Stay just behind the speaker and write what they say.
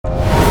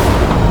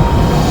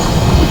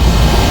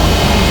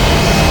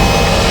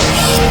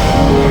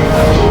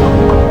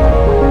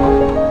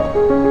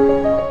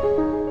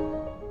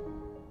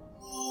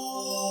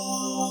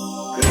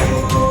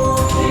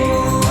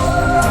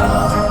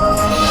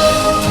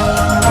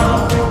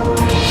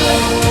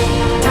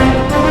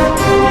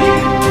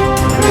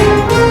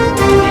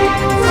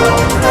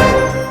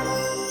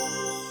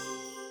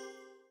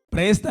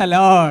the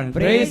Lord.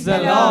 Praise the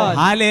Lord.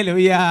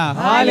 Hallelujah.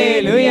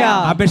 Hallelujah.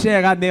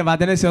 അഭിഷേകാഗ്നി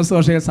വചന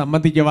ശുശ്രൂഷയിൽ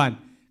സംബന്ധിക്കുവാൻ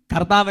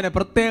കർത്താവിനെ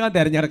പ്രത്യേകം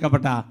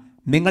തിരഞ്ഞെടുക്കപ്പെട്ട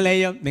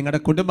നിങ്ങളെയും നിങ്ങളുടെ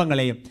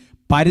കുടുംബങ്ങളെയും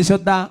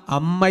പരിശുദ്ധ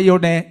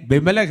അമ്മയുടെ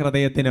വിമല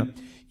ഹൃദയത്തിനും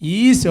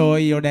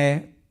ഈശോയുടെ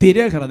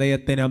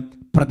തിരുഹൃദയത്തിനും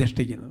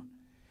പ്രതിഷ്ഠിക്കുന്നു.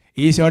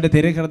 ഈശോയുടെ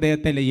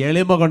തിരുഹൃദയത്തിൽ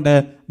എളിമ കൊണ്ട്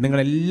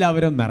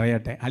നിങ്ങളെല്ലാവരും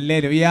നിറയട്ടെ.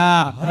 ഹല്ലേലൂയാ.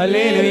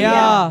 ഹല്ലേലൂയാ.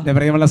 എൻ്റെ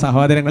പ്രിയമുള്ള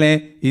സഹോദരങ്ങളെ,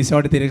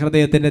 ഈശോയുടെ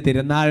തിരുഹൃദയത്തിൻ്റെ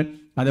തിരുനാൾ,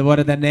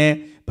 അതുപോലെ തന്നെ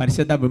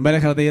പരിശുദ്ധ വിമല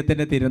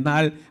ഹൃദയത്തിൻ്റെ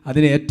തിരുനാൾ,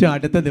 അതിന് ഏറ്റവും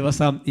അടുത്ത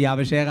ദിവസം ഈ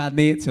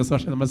അഭിഷേകാഗ്നി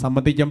ശുശ്രൂഷ നമ്മൾ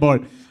സംബന്ധിക്കുമ്പോൾ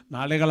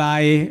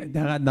നാളുകളായി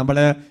നമ്മൾ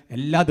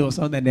എല്ലാ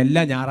ദിവസവും തന്നെ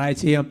എല്ലാ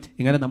ഞായറാഴ്ചയും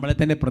ഇങ്ങനെ നമ്മളെ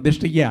തന്നെ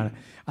പ്രതിഷ്ഠിക്കുകയാണ്.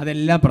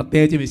 അതെല്ലാം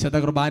പ്രത്യേകിച്ച് വിശുദ്ധ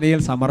കുർബാനയിൽ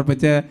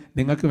സമർപ്പിച്ച്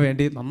നിങ്ങൾക്ക്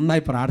വേണ്ടി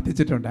നന്നായി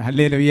പ്രാർത്ഥിച്ചിട്ടുണ്ട്.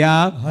 ഹല്ലേലൂയാ.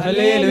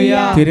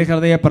 ഹല്ലേലൂയാ.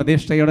 തിരുഹൃദയ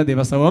പ്രതിഷ്ഠയുടെ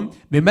ദിവസവും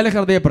വിമല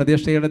ഹൃദയ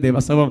പ്രതിഷ്ഠയുടെ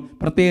ദിവസവും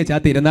പ്രത്യേകിച്ച് ആ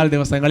തിരുനാൾ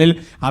ദിവസങ്ങളിൽ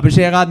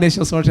അഭിഷേകാഗ്നി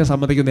ശുശ്രൂഷ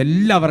സംബന്ധിക്കുന്ന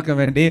എല്ലാവർക്കും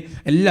വേണ്ടി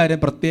എല്ലാവരും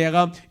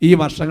പ്രത്യേകം ഈ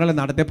വർഷങ്ങളിൽ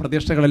നടത്തിയ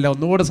പ്രതിഷ്ഠകളെല്ലാം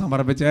ഒന്നുകൂടെ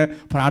സമർപ്പിച്ച്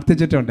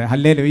പ്രാർത്ഥിച്ചിട്ടുണ്ട്.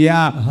 ഹല്ലേലൂയാ.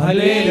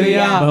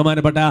 ഹല്ലേലൂയാ.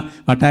 ബഹുമാനപ്പെട്ട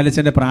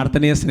വട്ടാലച്ചൻ്റെ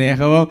പ്രാർത്ഥനയും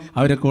സ്നേഹവും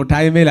അവരുടെ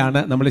കൂട്ടായ്മയിലാണ്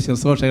നമ്മൾ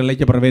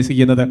ശുശ്രൂഷകളിലേക്ക്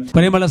പ്രവേശിക്കുന്നത്.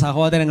 പ്രിയമുള്ള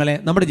സഹോദരങ്ങളെ,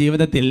 നമ്മുടെ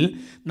ജീവിതത്തിൽ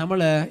നമ്മൾ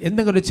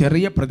എന്തെങ്കിലും ഒരു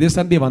ചെറിയ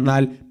പ്രതിസന്ധി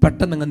വന്നാൽ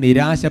പെട്ടെന്ന്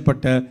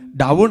നിരാശപ്പെട്ട്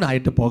ഡൗൺ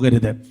ആയിട്ട്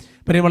പോകരുത്.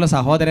 പ്രിയമുള്ള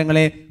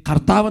സഹോദരങ്ങളെ,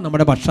 കർത്താവ്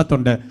നമ്മുടെ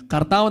പക്ഷത്തുണ്ട്,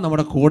 കർത്താവ്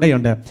നമ്മുടെ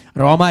കൂടെയുണ്ട്.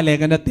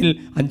 റോമാലേഖനത്തിൽ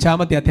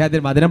 5-ാമത്തെ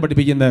അധ്യായത്തിൽ വചനം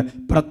പഠിപ്പിക്കുന്നത്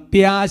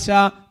പ്രത്യാശ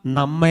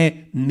നമ്മെ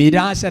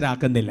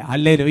നിരാശരാക്കുന്നില്ല.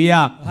 ഹല്ലേലൂയാ.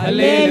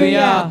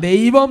 ഹല്ലേലൂയാ.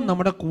 ദൈവം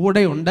നമ്മുടെ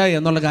കൂടെയുണ്ട്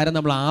എന്നുള്ള കാര്യം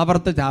നമ്മൾ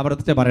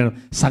ആവർത്തിച്ച് പറയണം.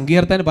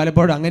 സങ്കീർത്തനം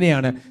പലപ്പോഴും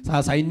അങ്ങനെയാണ്,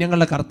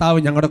 സൈന്യങ്ങളുടെ കർത്താവ്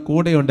ഞങ്ങളുടെ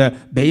കൂടെയുണ്ട്,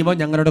 ദൈവം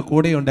ഞങ്ങളുടെ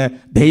കൂടെയുണ്ട്,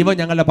 ദൈവം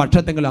ഞങ്ങളുടെ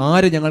പക്ഷത്തെങ്കിൽ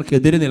ആര് ഞങ്ങൾക്ക്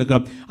എതിര്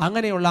നിൽക്കും.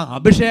 അങ്ങനെയുള്ള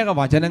അഭിഷേക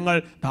വചനങ്ങൾ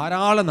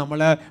ധാരാളം നമ്മൾ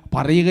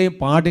പറയുകയും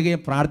പാടുകയും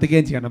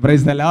പ്രാർത്ഥിക്കുകയും ചെയ്യണം.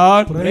 Price the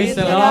Lord. Praise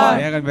the Lord.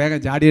 വേഗം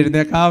ചാടി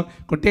എഴുന്നേക്കാം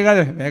കുട്ടികൾ,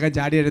 വേഗം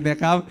ചാടി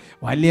എഴുന്നേക്കാം.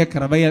 വലിയ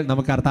കൃപയിൽ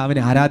നമുക്ക്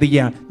കർത്താവിനെ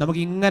ആരാധിക്കുകയാണ്.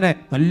 നമുക്ക് ഇങ്ങനെ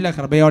നല്ല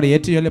കൃപയോടെ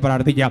ഏറ്റുചൊല്ലി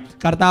പ്രാർത്ഥിക്കാം.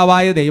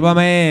 കർത്താവായ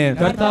ദൈവമേ,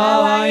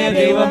 കർത്താവായ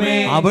ദൈവമേ,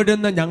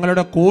 അവിടുന്ന്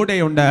ഞങ്ങളുടെ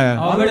കൂടെയുണ്ട്,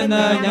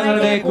 അവിടുന്ന്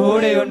ഞങ്ങളുടെ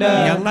കൂടെയുണ്ട്.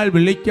 ഞങ്ങൾ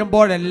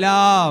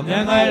വിളിക്കുമ്പോഴെല്ലാം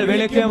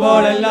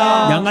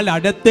ഞങ്ങളുടെ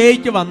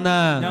അടുത്തേക്ക് വന്ന്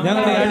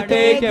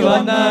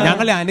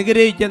ഞങ്ങളെ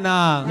അനുഗ്രഹിക്കുന്ന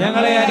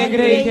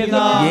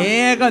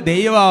ഏക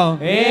ദൈവം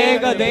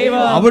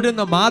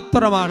അവിടുന്ന്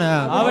മാത്രമാണ്.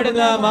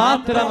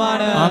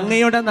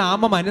 അങ്ങയുടെ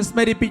നാമം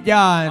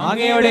അനുസ്മരിപ്പിക്കാൻ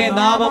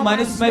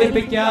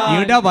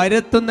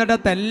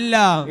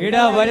ഇടവരുത്തുന്നിടത്തെല്ലാം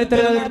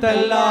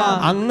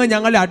അങ്ങ്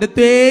ഞങ്ങളുടെ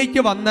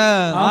അടുത്തേക്ക് വന്ന്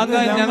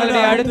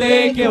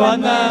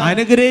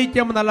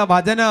അനുഗ്രഹിക്കുമെന്നുള്ള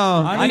വചനം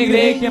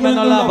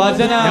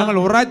ഞങ്ങൾ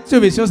ഉറച്ചു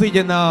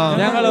വിശ്വസിക്കുന്നു.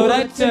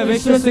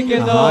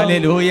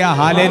 ഹല്ലേലൂയ.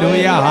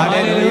 ഹല്ലേലൂയ.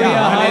 ഹല്ലേലൂയ.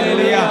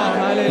 ഹല്ലേലൂയ.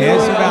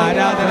 യേശുവേ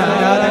ആരാധന,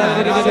 ആരാധന,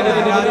 ആരാധന,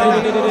 ആരാധന.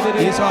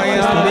 ഈശോയെ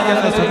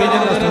സ്തുതിക്കുന്നു,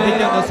 സ്തുതിക്കുന്നു,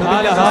 സ്തുതിക്കുന്നു,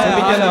 സ്തുതിക്കുന്നു,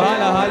 സ്തുതിക്കുന്നു.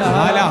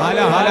 ഹല ഹല ഹല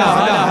ഹല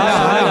ഹല ഹല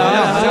ഹല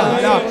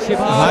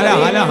ഹല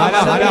ഹല ഹല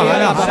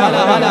ഹല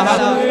ഹല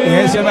ഹല.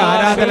 യേശുവേ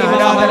ആരാധന,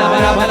 ആരാധന,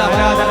 ആരാധന,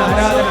 ആരാധന,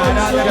 ആരാധന,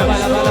 ആരാധന.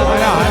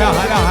 ഹല ഹല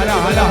ഹല ഹല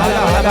ഹല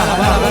ഹല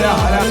ഹല ഹല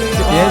ഹല.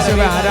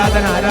 യേശുവേ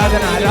ആരാധന,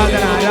 ആരാധന,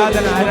 ആരാധന,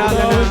 ആരാധന, ആരാധന.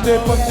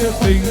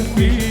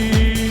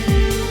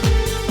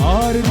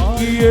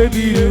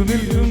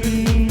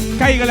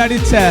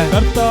 കൈകളടിച്ച്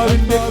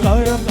കർത്താവിന്റെ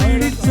കരം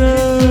പിടിച്ച്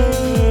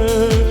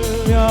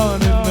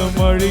ഞാനെന്ന്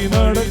വഴി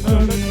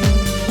നടക്കും.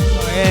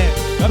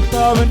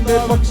 കർത്താവിന്റെ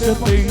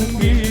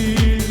പക്ഷത്തെങ്കിൽ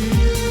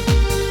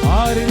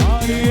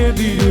ആരെനിക്ക്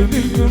എതിരു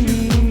നിൽക്കും.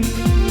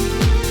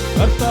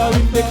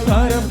 കർത്താവിന്റെ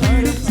കരം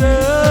പിടിച്ച്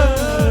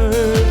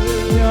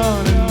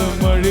ഞാനെന്ന്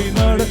വഴി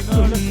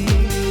നടക്കും.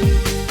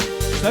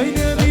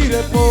 സൈന്യനിര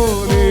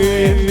പോലെ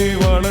എന്നെ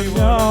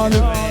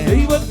വളഞ്ഞാലും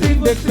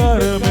ദൈവത്തിന്റെ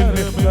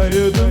കരമെന്നെ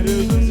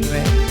കരുതുന്നു.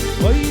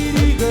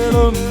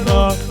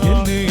 വൈരികളൊന്നാ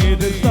എന്നെ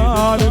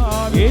എതിർത്താലും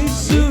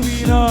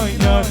യേശുവിനായി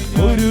ഞാൻ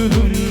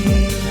ഒരുതും.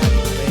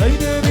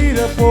 സൈന്യനിര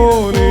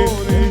പോലെ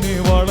എന്നെ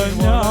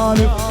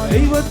വളഞ്ഞാലും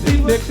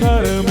ദൈവത്തിന്റെ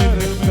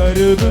കരമെന്നെ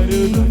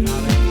കരുതുന്നു.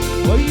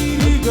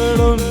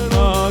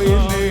 വൈരികളൊന്നാ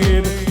എന്നെ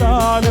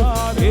എതിർത്താലും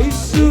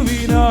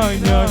യേശുവിനായി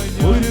ഞാൻ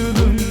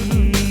ഒരുതും.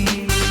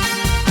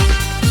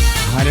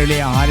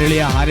 ഹല്ലേലൂയ.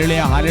 ഹല്ലേലൂയ.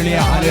 ഹല്ലേലൂയ. ഹല്ലേലൂയ.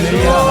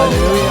 ഹല്ലേലൂയ.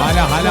 ഹല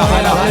ഹല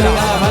ഹല ഹല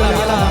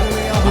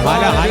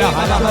ഹല ഹല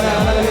ഹല.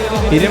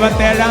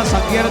 27-ാം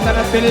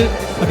സങ്കീർത്തനത്തിൽ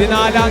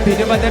 14-ാം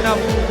തിരുവചനം,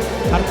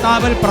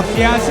 കർത്താവിൽ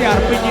പ്രത്യാശ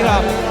അർപ്പിക്കുക,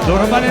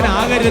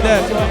 ദുർബലനാകരുത്,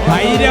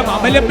 ധൈര്യം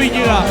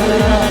അവലംബിക്കുക.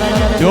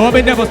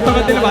 യോബിന്റെ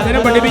പുസ്തകത്തിൽ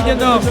വചനം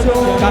പഠിപ്പിക്കുന്നു,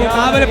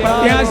 കർത്താവിൽ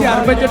പ്രത്യാശ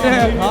അർപ്പിച്ചിട്ട്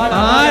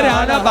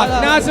ആരാണ്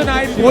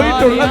ഭഗ്നാശനായി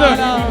പോയിട്ടുള്ളത്?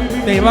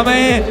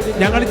 ദൈവമേ,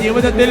 ഞങ്ങളുടെ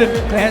ജീവിതത്തിൽ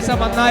ക്ലേശം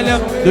വന്നാലും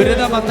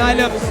ദുരിതം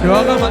വന്നാലും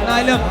രോഗം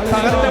വന്നാലും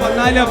തകർച്ച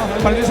വന്നാലും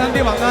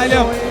പ്രതിസന്ധി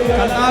വന്നാലും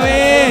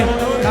കർത്താവേ,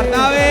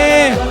 കർത്താവേ,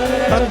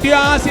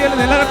 പ്രത്യാശയിൽ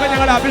നിലനിൽക്കാൻ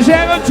ഞങ്ങളുടെ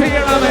അഭിഷേകം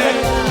ചെയ്യണമേ.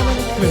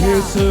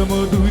 ക്ലേശമോ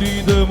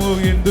ദുരിതമോ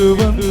എന്തു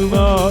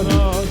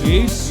വന്നാലും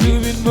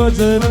യേശുവിൻ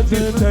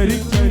വചനത്തിൽ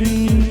ചരിക്കും.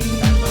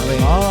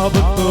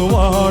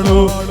 ആപത്തുവാണോ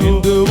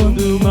എന്തു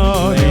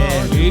വന്നാലും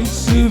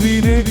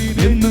യേശുവിനെ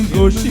എന്നും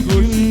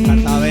ഘോഷിക്കും.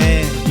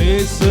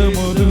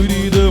 ക്ലേശമോ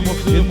ദുരിതമോ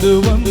എന്തു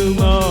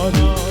വന്നാലും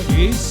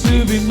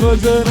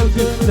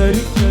വചനത്തിൽ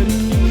ചരിക്കും.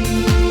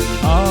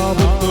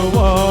 ആപത്ത്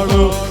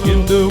വാളോ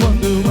എന്തു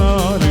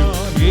വന്നാലും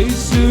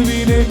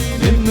യേശുവിനെ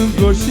എന്നും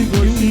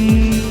ഘോഷിക്കും.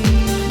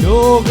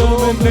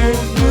 ലോകമെന്നെ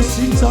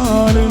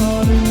ക്രൂശിച്ചാലും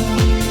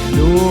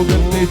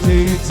ലോകത്തെ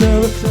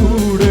ജയിച്ചവർ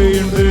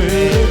കൂടെയുണ്ട്.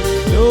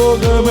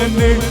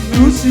 ലോകമെന്നെ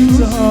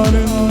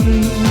ക്രൂശിച്ചാലും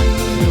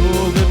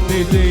ലോകത്തെ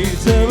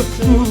ജയിച്ചവർ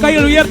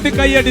കൈകൾ ഉയർത്തി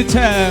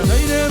കൈയടിച്ച്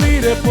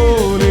നീരെ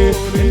പോലെ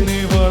എന്നെ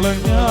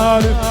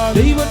വളഞ്ഞാലും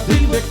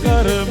ദൈവത്തിന്റെ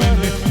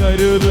കരമെന്നെ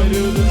കരുതും.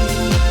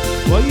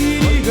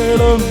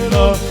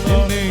 വൈരികളൊന്നാ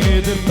എന്നെ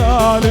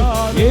എതിർത്താലും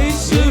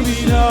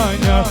യേശുവിനായി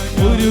ഞാൻ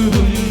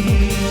ഒരുങ്ങും.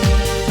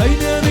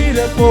 സൈന്യനിര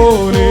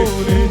പോലെ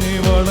എന്നെ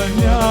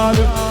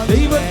വളഞ്ഞാലും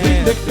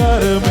ദൈവത്തിന്റെ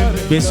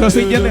കരമെന്നെ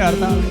വിശ്വസിക്കുന്ന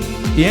കർത്താവ്,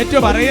 ഏറ്റു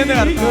പറയുന്ന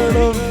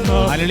കർത്താവ്,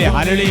 ഹല്ലേലൂയ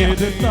ഹല്ലേലൂയ,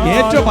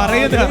 ഏറ്റു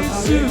പറയുന്ന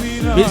കർത്താവ്,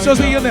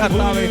 വിശ്വസിക്കുന്ന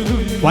കർത്താവേ,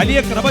 വലിയ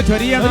കൃപ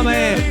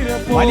ചൊരിയണമേ,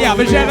 വലിയ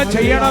അഭിഷേകം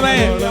ചെയ്യണമേ.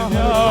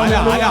 ഹല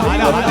ഹല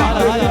ഹല ഹല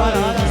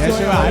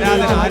യേശുവേ,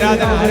 ആരാധന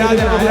ആരാധന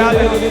ആരാധന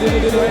ആരാധന.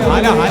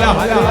 ഹല ഹല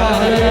ഹല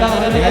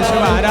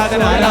യേശുവേ,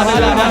 ആരാധന ആരാധന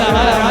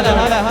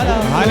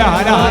ഹല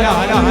ഹല ഹല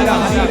ഹല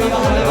ഹല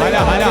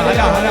ഹല ഹല ഹല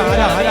ഹല ഹല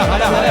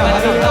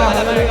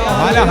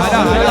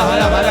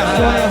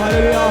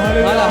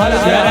ഹല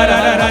ഹല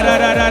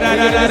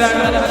ഹല ഹല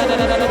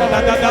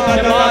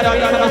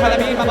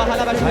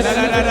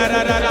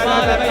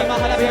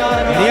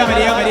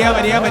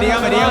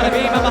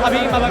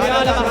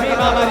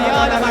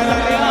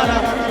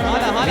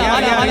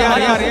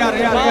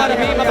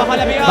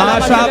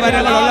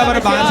ഭാഷാപരങ്ങളുള്ളവർ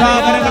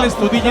ഭാഷാപരങ്ങളിൽ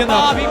സ്തുതിക്കുന്നു.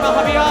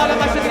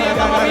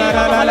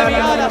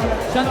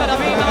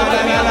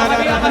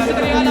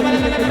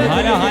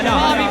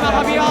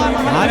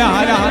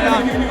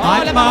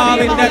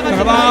 ആത്മാവിന്റെ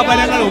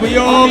കൃപാബലങ്ങൾ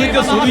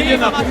ഉപയോഗിച്ച്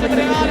സ്തുതിക്കുന്നു.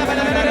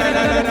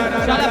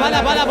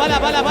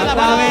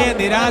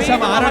 നിരാശ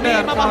മാറട്ടെ,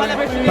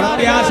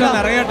 പ്രത്യാശ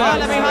നിറയട്ടെ,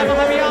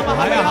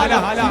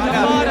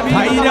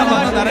 ധൈര്യം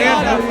വന്ന്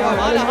നിറയട്ടെ,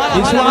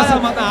 വിശ്വാസം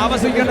വന്ന്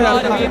ആവസിക്കട്ടെ,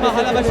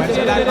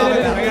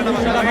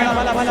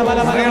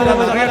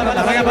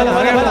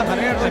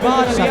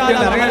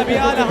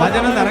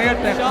 വചനം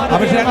നിറയട്ടെ,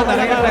 അഭിഷേകം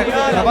നിറയട്ടെ,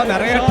 കൃപ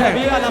നിറയട്ടെ.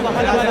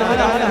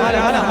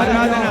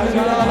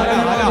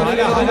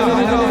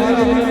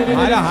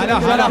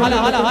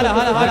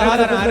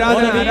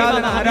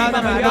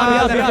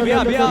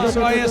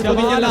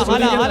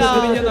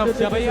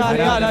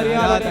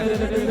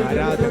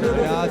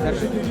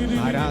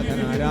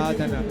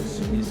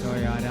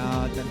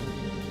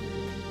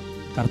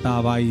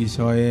 കർത്താവായ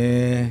ഈശോയെ,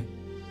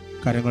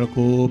 കരങ്ങൾ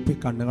കൂപ്പി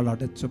കണ്ണുകൾ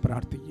അടച്ചു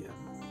പ്രാർത്ഥിക്കുക.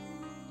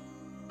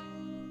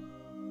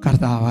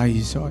 കർത്താവായ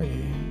ഈശോയെ,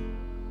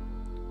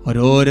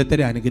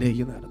 ഓരോരുത്തരെ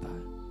അനുഗ്രഹിക്കുന്ന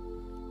കർത്താവ്,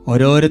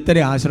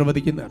 ഓരോരുത്തരെ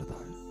ആശീർവദിക്കുന്ന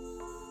കർത്താവ്,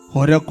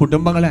 ഓരോ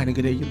കുടുംബങ്ങളെ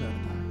അനുഗ്രഹിക്കുന്ന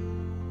കർത്താവ്,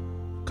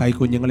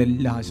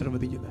 കൈക്കുഞ്ഞുങ്ങളെല്ലാം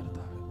ആശീർവദിക്കുന്ന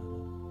കർത്താവ്.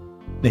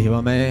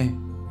 ദൈവമേ,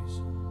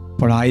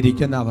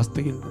 ഇപ്പോഴായിരിക്കുന്ന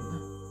അവസ്ഥയിൽ നിന്ന്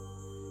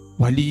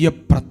വലിയ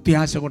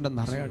പ്രത്യാശ കൊണ്ട്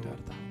നിറയട്ടെ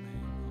കർത്താവ്.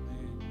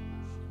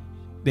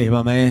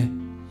 ദൈവമേ,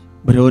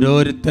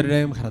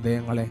 ഓരോരുത്തരുടെയും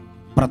ഹൃദയങ്ങളെ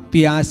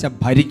പ്രത്യാശ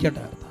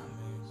ഭരിക്കട്ടെ കർത്താവ്.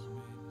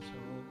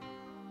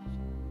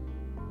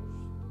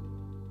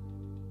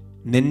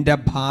 നിന്റെ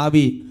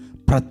ഭാവി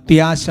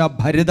പ്രത്യാശ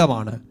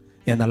ഭരിതമാണ്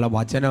എന്നുള്ള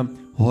വചനം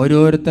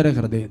ഓരോരുത്തരുടെ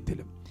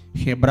ഹൃദയത്തിലും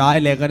ഹെബ്രായ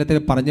ലേഖനത്തിൽ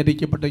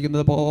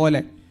പറഞ്ഞിരിക്കപ്പെട്ടിരിക്കുന്നത്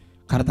പോലെ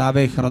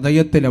കർത്താവെ,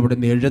 ഹൃദയത്തിൽ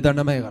അവിടുന്ന്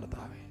എഴുതണമേ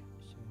കർത്താവെ.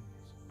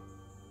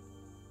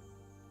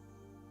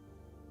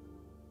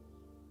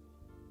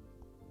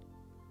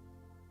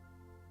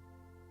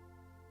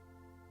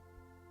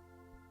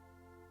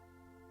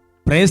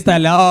 Praise the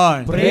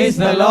Lord. Praise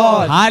the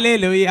Lord.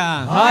 Hallelujah.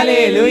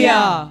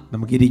 Hallelujah.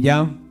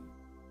 നമുക്കിരിക്കാം.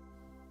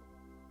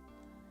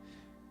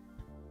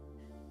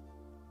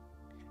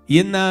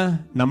 ഇന്ന്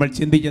നമ്മൾ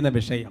ചിന്തിക്കുന്ന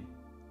വിഷയം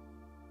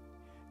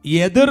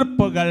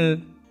എതിർപ്പുകൾ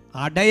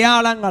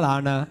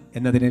അടയാളങ്ങളാണ്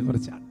എന്നതിനെ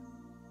കുറിച്ചാണ്.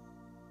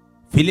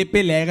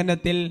 ഫിലിപ്പി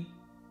ലേഖനത്തിൽ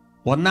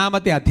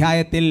 1-ാമത്തെ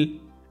അധ്യായത്തിൽ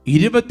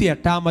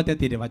 28-ാമത്തെ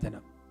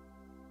തിരുവചനം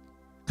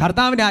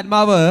കർത്താവിൻ്റെ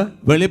ആത്മാവ്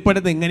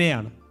വെളിപ്പെടുന്നത്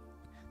ഇങ്ങനെയാണ്.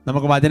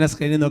 നമുക്ക് വചന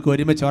സ്ക്രീനിൽ നോക്കി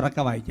ഒരുമിച്ച് ഉറക്ക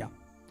വായിക്കാം.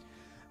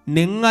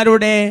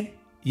 നിങ്ങളുടെ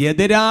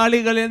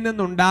എതിരാളികളിൽ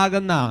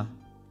നിന്നുണ്ടാകുന്ന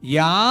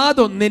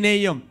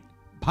യാതൊന്നിനെയും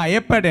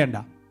ഭയപ്പെടേണ്ട,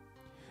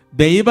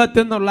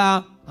 ദൈവത്തിൽ നിന്നുള്ള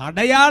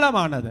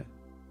അടയാളമാണത്.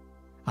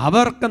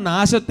 അവർക്ക്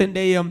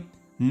നാശത്തിൻ്റെയും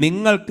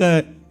നിങ്ങൾക്ക്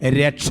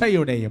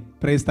രക്ഷയുടെയും.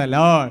 Price the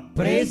Lord.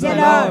 Praise the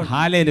Lord.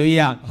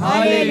 Hallelujah.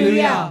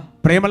 Hallelujah.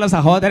 പ്രിയമുള്ള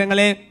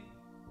സഹോദരങ്ങളെ,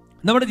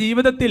 നമ്മുടെ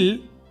ജീവിതത്തിൽ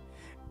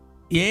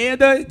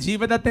ഏത്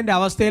ജീവിതത്തിൻ്റെ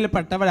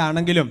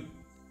അവസ്ഥയിൽപ്പെട്ടവരാണെങ്കിലും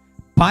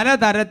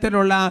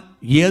പലതരത്തിലുള്ള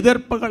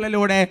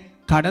എതിർപ്പുകളിലൂടെ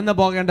കടന്നു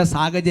പോകേണ്ട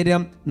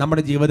സാഹചര്യം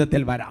നമ്മുടെ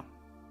ജീവിതത്തിൽ വരാം.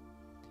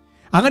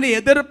 അങ്ങനെ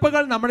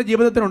എതിർപ്പുകൾ നമ്മുടെ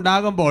ജീവിതത്തിൽ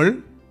ഉണ്ടാകുമ്പോൾ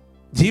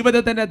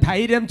ജീവിതത്തിൻ്റെ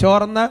ധൈര്യം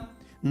ചോർന്ന്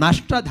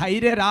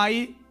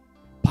നഷ്ടധൈര്യരായി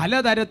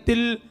പലതരത്തിൽ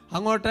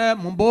അങ്ങോട്ട്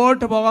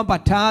മുമ്പോട്ട് പോകാൻ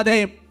പറ്റാതെ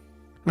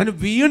അങ്ങനെ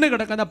വീണ്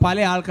കിടക്കുന്ന പല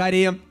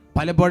ആൾക്കാരെയും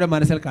പലപ്പോഴും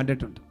മനസ്സിൽ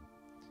കണ്ടിട്ടുണ്ട്.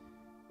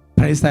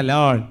 Price the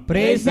Lord.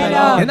 Praise the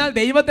Lord. എന്നാൽ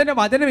ദൈവത്തിൻ്റെ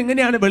വചനം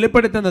ഇങ്ങനെയാണ്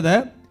വെളിപ്പെടുത്തുന്നത്.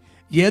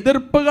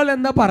 എതിർപ്പുകൾ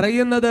എന്ന്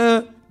പറയുന്നത്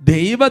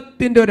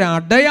ദൈവത്തിന്റെ ഒരു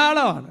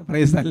അടയാളമാണ്.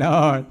 Price the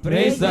Lord.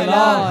 Praise the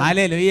Lord.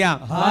 Hallelujah.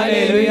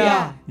 Hallelujah.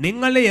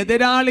 നിങ്ങളുടെ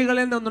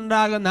എതിരാളികളിൽ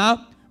നിന്നുണ്ടാകുന്ന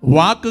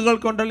വാക്കുകൾ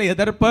കൊണ്ടുള്ള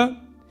എതിർപ്പ്,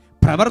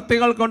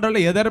 പ്രവർത്തികൾ കൊണ്ടുള്ള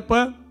എതിർപ്പ്,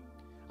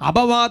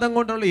 അപവാദം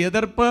കൊണ്ടുള്ള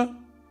എതിർപ്പ്,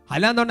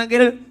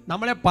 അല്ലാന്നുണ്ടെങ്കിൽ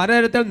നമ്മളെ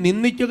പലതരത്തിൽ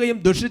നിന്ദിക്കുകയും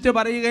ദുഷിച്ച്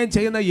പറയുകയും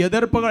ചെയ്യുന്ന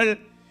എതിർപ്പുകൾ,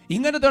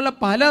 ഇങ്ങനത്തെയുള്ള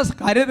പല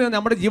കാര്യങ്ങളും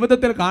നമ്മുടെ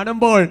ജീവിതത്തിൽ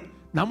കാണുമ്പോൾ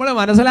നമ്മൾ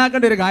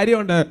മനസ്സിലാക്കേണ്ട ഒരു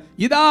കാര്യമുണ്ട്.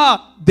 ഇതാ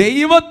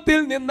ദൈവത്തിൽ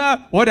നിന്ന്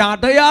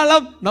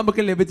ഒരടയാളം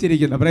നമുക്ക്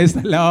ലഭിച്ചിരിക്കുന്നു. Price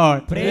the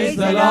Lord. Praise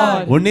the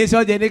Lord.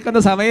 ഉണ്ണീശോ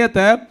ജനിക്കുന്ന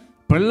സമയത്ത്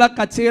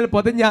പിള്ളക്കച്ചയിൽ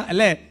പൊതിഞ്ഞ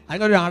അല്ലേ,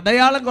 അതിനൊരു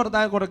അടയാളം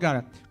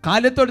കൊടുക്കുകയാണ്.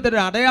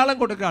 കാലത്തൊടുത്തൊരു അടയാളം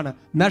കൊടുക്കുകയാണ്.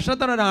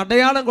 നക്ഷത്രത്തിന്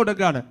അടയാളം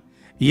കൊടുക്കുകയാണ്.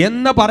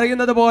 എന്ന്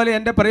പറയുന്നത് പോലെ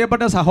എൻ്റെ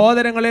പ്രിയപ്പെട്ട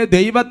സഹോദരങ്ങളെ,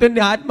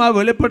 ദൈവത്തിൻ്റെ ആത്മാവ്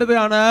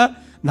വെളിപ്പെടുത്തുകയാണ്.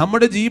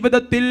 നമ്മുടെ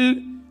ജീവിതത്തിൽ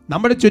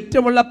നമ്മുടെ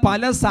ചുറ്റുമുള്ള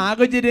പല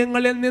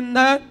സാഹചര്യങ്ങളിൽ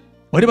നിന്ന്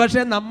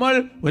ഒരുപക്ഷെ നമ്മൾ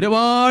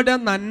ഒരുപാട്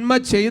നന്മ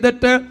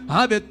ചെയ്തിട്ട്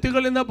ആ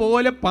വ്യക്തികളിൽ നിന്ന്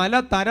പോലെ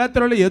പല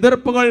തരത്തിലുള്ള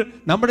എതിർപ്പുകൾ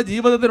നമ്മുടെ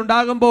ജീവിതത്തിൽ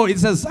ഉണ്ടാകുമ്പോൾ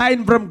it's a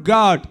sign from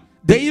God.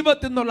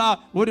 ദൈവത്തിൽ നിന്നുള്ള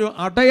ഒരു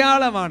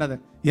അടയാളമാണത്.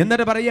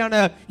 എന്നിട്ട്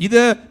പറയാണ്,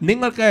 ഇത്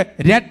നിങ്ങൾക്ക്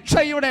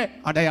രക്ഷയുടെ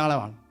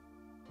അടയാളമാണ്.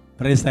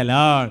 Praise the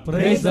Lord.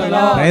 Praise the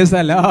Lord. Praise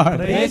the Lord.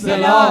 Praise the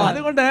Lord.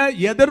 അതുകൊണ്ട്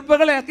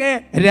എതിർപ്പുകളെയൊക്കെ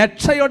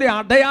രക്ഷയുടെ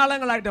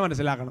അടയാളങ്ങളായിട്ട്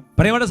മനസ്സിലാക്കണം.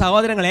 പ്രിയപ്പെട്ട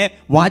സഹോദരങ്ങളെ,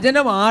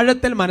 വചനം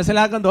ആഴത്തിൽ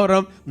മനസ്സിലാക്കാൻ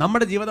തോറും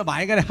നമ്മുടെ ജീവിതം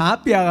ഭയങ്കര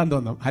ഹാപ്പി ആകാൻ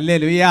തോന്നും.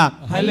 ഹല്ലേലൂയ.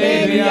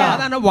 ഹല്ലേലൂയ.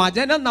 അതാണ്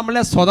വചനം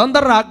നമ്മളെ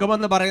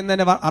സ്വതന്ത്രരാക്കുമെന്ന്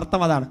പറയുന്നതിന്റെ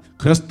അർത്ഥം. അതാണ്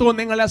ക്രിസ്തു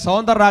നിങ്ങളെ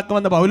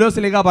സ്വതന്ത്രരാക്കുമെന്ന്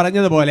പൗലോസ്ലീഹ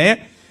പറഞ്ഞതുപോലെ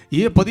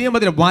ഈ പുതിയ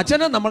നിയമത്തിൽ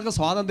വചനം നമ്മൾക്ക്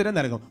സ്വാതന്ത്ര്യം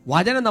നൽകും.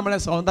 വചനം നമ്മളെ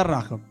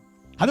സ്വതന്ത്രരാക്കും.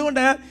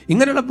 അതുകൊണ്ട്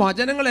ഇങ്ങനെയുള്ള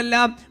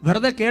വചനങ്ങളെല്ലാം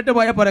വെറുതെ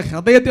കേട്ടുപോയ പോലെ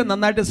ഹൃദയത്തിൽ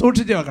നന്നായിട്ട്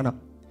സൂക്ഷിച്ചു വെക്കണം.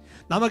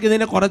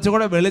 നമുക്കിതിനെ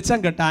കുറച്ചുകൂടെ വെളിച്ചം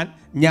കിട്ടാൻ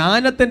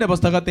ജ്ഞാനത്തിൻ്റെ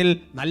പുസ്തകത്തിൽ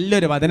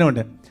നല്ലൊരു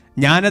വചനമുണ്ട്.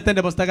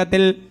 ജ്ഞാനത്തിൻ്റെ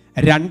പുസ്തകത്തിൽ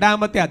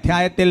 2-ാമത്തെ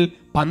അധ്യായത്തിൽ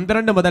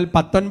 12 മുതൽ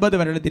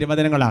 19 വരെയുള്ള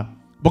തിരുവചനങ്ങളാണ്.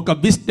 Book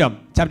of wisdom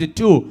chapter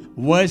 2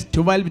 verse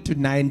 12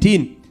 to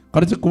 19.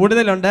 കുറച്ച്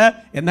കൂടുതലുണ്ട്,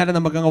 എന്നാലും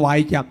നമുക്കങ്ങ്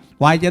വായിക്കാം.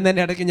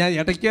 വായിക്കുന്നതിൻ്റെ ഇടയ്ക്ക് ഞാൻ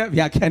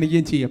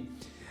വ്യാഖ്യാനിക്കുകയും ചെയ്യും.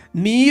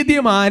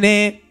 നീതിമാനെ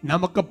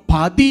നമുക്ക്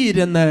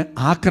പതിയിരുന്ന്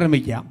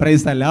ആക്രമിക്കാം.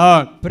 Price the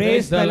Lord.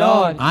 Praise the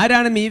Lord.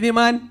 ആരാണ്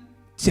നീതിമാൻ?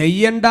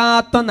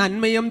 ചെയ്യണ്ടാത്ത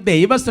നന്മയും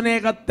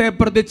ദൈവസ്നേഹത്തെ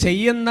പ്രതി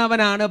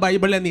ചെയ്യുന്നവനാണ്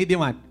ബൈബിളിലെ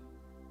നീതിമാൻ.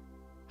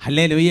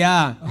 ഹല്ലേലൂയ.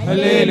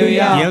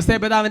 ഹല്ലേലൂയ.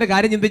 യോസേഫ് പിതാവിന്റെ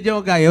കാര്യം ചിന്തിച്ചു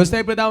നോക്കുക.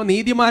 യോസേഫ് പിതാവ്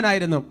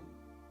നീതിമാനായിരുന്നു.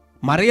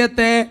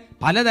 മറിയത്തെ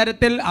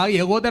പലതരത്തിൽ ആ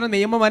യഹൂദന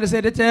നിയമം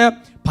അനുസരിച്ച്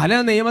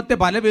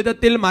പല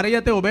വിധത്തിൽ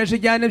മറിയത്തെ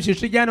ഉപേക്ഷിക്കാനും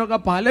ശിക്ഷിക്കാനും ഒക്കെ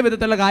പല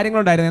വിധത്തിലുള്ള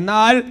കാര്യങ്ങളുണ്ടായിരുന്നു.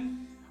 എന്നാൽ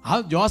ആ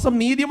ജോസഫ്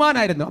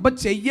നീതിമാനായിരുന്നു. അപ്പൊ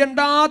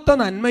ചെയ്യണ്ടാത്ത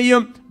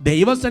നന്മയും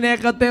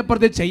ദൈവസ്നേഹത്തെ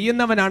പ്രതി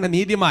ചെയ്യുന്നവനാണ്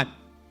നീതിമാൻ.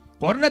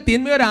 കുറഞ്ഞ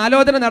തിന്മയൊരു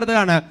ആലോചന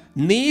നടത്തുകയാണ്.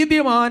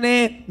 നീതിമാനെ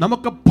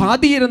നമുക്ക്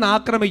പതിയിരുന്ന്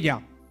ആക്രമിക്കാം.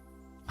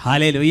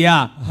 ഹല്ലേലൂയ.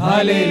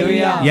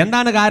 ഹല്ലേലൂയ.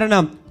 എന്താണ്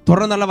കാരണം?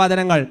 തുറന്നുള്ള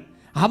വചനങ്ങൾ.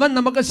 അവൻ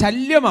നമുക്ക്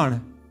ശല്യമാണ്.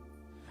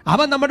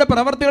 അവൻ നമ്മുടെ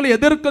പ്രവർത്തികൾ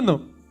എതിർക്കുന്നു.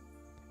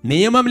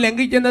 നിയമം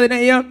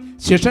ലംഘിക്കുന്നതിനെയും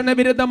ശിക്ഷണ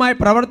വിരുദ്ധമായി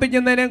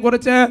പ്രവർത്തിക്കുന്നതിനെയും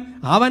കുറിച്ച്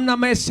അവൻ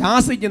നമ്മെ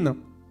ശാസിക്കുന്നു.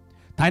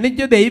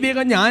 തനിക്ക് ദൈവിക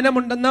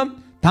ജ്ഞാനമുണ്ടെന്നും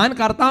താൻ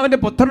കർത്താവിൻ്റെ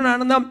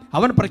പുത്രനാണെന്നും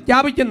അവൻ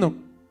പ്രഖ്യാപിക്കുന്നു.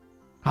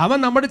 അവൻ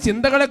നമ്മുടെ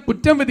ചിന്തകളെ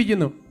കുറ്റം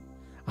വിധിക്കുന്നു.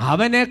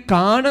 അവനെ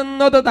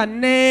കാണുന്നത്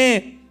തന്നെ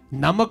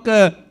നമുക്ക്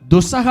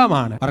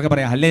ദുസ്സഹമാണ്. അവർക്ക്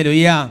പറയാം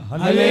ഹല്ലേലൂയ.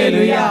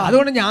 ഹല്ലേലൂയ.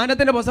 അതുകൊണ്ട്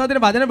ജ്ഞാനത്തിന്റെ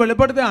പുസ്തകത്തിന് വചനം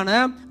വെളിപ്പെടുത്തുകയാണ്.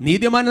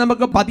 നീതിമാനെ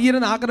നമുക്ക്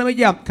പതിയിരുന്ന്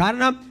ആക്രമിക്കാം.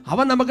 കാരണം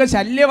അവൻ നമുക്ക്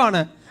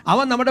ശല്യമാണ്.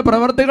 അവൻ നമ്മുടെ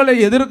പ്രവർത്തികളെ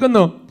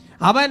എതിർക്കുന്നു.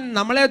 അവൻ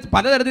നമ്മളെ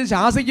പലതരത്തിൽ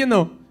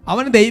ശാസിക്കുന്നു.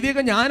 അവൻ ദൈവിക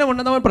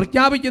ജ്ഞാനമുണ്ടെന്ന് അവൻ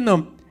പ്രഖ്യാപിക്കുന്നു.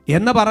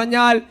 എന്ന്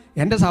പറഞ്ഞാൽ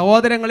എൻ്റെ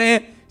സഹോദരങ്ങളെ,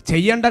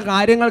 ചെയ്യേണ്ട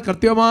കാര്യങ്ങൾ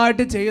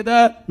കൃത്യമായിട്ട് ചെയ്ത്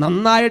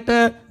നന്നായിട്ട്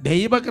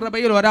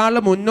ദൈവകൃപയിൽ ഒരാൾ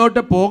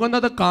മുന്നോട്ട്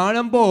പോകുന്നത്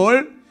കാണുമ്പോൾ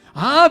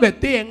ആ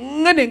വ്യക്തി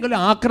എങ്ങനെയെങ്കിലും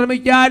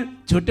ആക്രമിക്കാൻ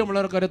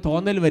ചുറ്റുമുള്ളവർക്കൊരു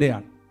തോന്നൽ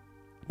വരികയാണ്.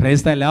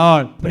 Praise the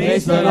Lord.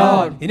 Praise the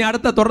Lord. ഇനി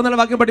അടുത്ത തുറന്നുള്ള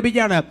വാക്യം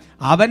പഠിപ്പിക്കുകയാണ്.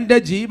 അവൻ്റെ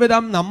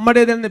ജീവിതം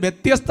നമ്മുടേതിൽ നിന്ന്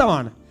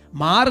വ്യത്യസ്തമാണ്,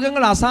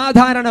 മാർഗങ്ങൾ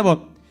അസാധാരണവും.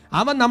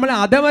 അവൻ നമ്മളെ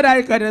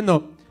അധമരായി കരുതുന്നു.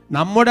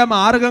 നമ്മുടെ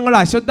മാർഗങ്ങൾ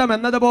അശുദ്ധം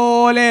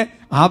എന്നതുപോലെ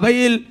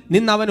അവയിൽ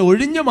നിന്ന് അവൻ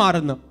ഒഴിഞ്ഞു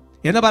മാറുന്നു.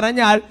 എന്ന്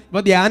പറഞ്ഞാൽ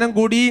ഇപ്പോൾ ധ്യാനം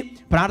കൂടി,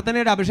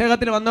 പ്രാർത്ഥനയുടെ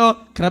അഭിഷേകത്തിൽ വന്നു,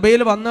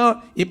 കൃപയിൽ വന്നു,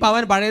 ഇപ്പം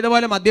അവൻ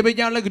പഴയതുപോലെ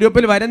മദ്യപിക്കാനുള്ള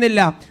ഗ്രൂപ്പിൽ വരുന്നില്ല,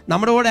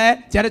 നമ്മുടെ കൂടെ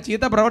ചില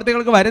ചീത്ത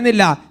പ്രവർത്തികൾക്ക്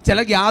വരുന്നില്ല, ചില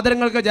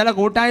ഗ്യാതരങ്ങൾക്ക് ചില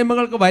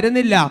കൂട്ടായ്മകൾക്ക്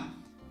വരുന്നില്ല.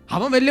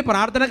 അവൻ വലിയ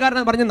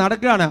പ്രാർത്ഥനക്കാരനെന്ന് പറഞ്ഞ്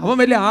നടക്കുകയാണ്, അവൻ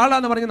വലിയ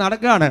ആളാന്ന് പറഞ്ഞ്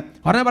നടക്കുകയാണ്.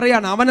 ഉടനെ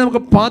പറയാണ് അവനെ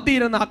നമുക്ക്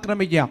പതിയിരുന്ന്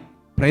ആക്രമിക്കാം.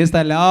 Praise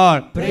the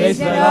Lord. Praise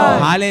the Lord.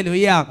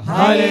 Hallelujah.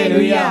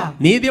 Hallelujah.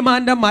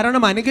 നീതിമാന്റെ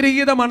മരണം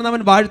അനുഗ്രഹീതമാണെന്ന്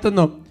അവൻ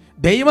വാഴ്ത്തുന്നു.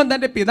 ദൈവം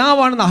തന്റെ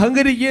പിതാവാണെന്ന്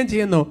അഹങ്കരിക്കുകയും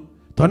ചെയ്യുന്നു.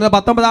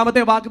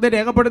 19-ാമത്തെ വാക്യത്തെ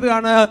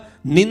രേഖപ്പെടുത്തുകയാണ്.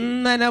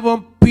 നിന്ദനവും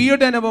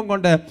പീഡനവും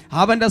കൊണ്ട്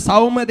അവന്റെ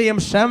സൗമ്യതയും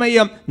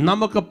ക്ഷമയും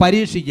നമുക്ക്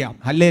പരീക്ഷിക്കാം.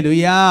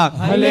 ഹല്ലേലൂയാ.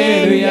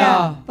 ഹല്ലേലൂയ.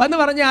 എന്ന്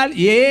പറഞ്ഞാൽ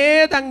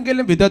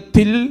ഏതെങ്കിലും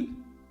വിധത്തിൽ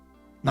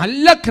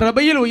നല്ല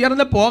കൃപയിൽ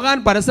ഉയർന്നു പോകാൻ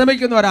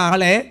പരിശ്രമിക്കുന്ന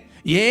ഒരാളെ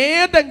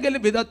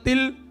ഏതെങ്കിലും വിധത്തിൽ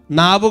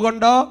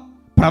നാവുകൊണ്ടോ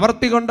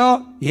പ്രവൃത്തി കൊണ്ടോ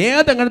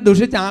ഏതെങ്കിലും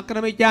ദുഷിച്ച്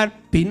ആക്രമിക്കാൻ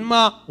തിന്മ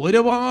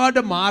ഒരുപാട്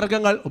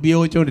മാർഗങ്ങൾ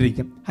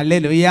ഉപയോഗിച്ചുകൊണ്ടിരിക്കും.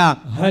 ഹല്ലേലൂയ.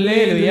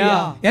 ഹല്ലേലൂയ.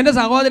 എൻ്റെ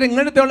സഹോദരൻ,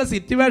 ഇങ്ങനത്തെയുള്ള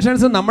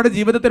സിറ്റുവേഷൻസ് നമ്മുടെ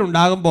ജീവിതത്തിൽ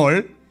ഉണ്ടാകുമ്പോൾ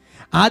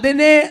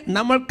അതിനെ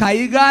നമ്മൾ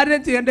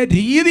കൈകാര്യം ചെയ്യേണ്ട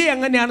രീതി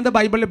എങ്ങനെയാണെന്ന്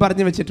ബൈബിളിൽ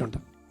പറഞ്ഞു വെച്ചിട്ടുണ്ട്.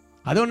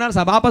 അതുകൊണ്ടാണ്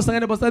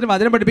സഭാപ്രസംഗന്റെ പുസ്തകത്തിൽ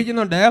വചനം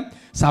പഠിപ്പിക്കുന്നുണ്ട്.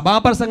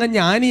 സഭാപ്രസംഗം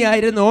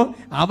ജ്ഞാനിയായിരുന്നു,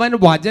 അവൻ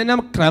വചനം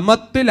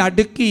ക്രമത്തിൽ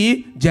അടുക്കി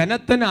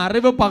ജനത്തിന്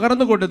അറിവ്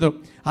പകർന്നു കൊടുത്തു.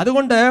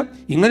 അതുകൊണ്ട്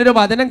ഇങ്ങനൊരു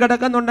വചനം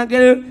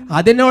കിടക്കുന്നുണ്ടെങ്കിൽ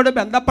അതിനോട്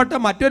ബന്ധപ്പെട്ട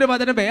മറ്റൊരു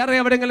വചനം വേറെ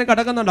എവിടെയെങ്കിലും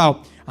കിടക്കുന്നുണ്ടാവും.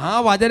 ആ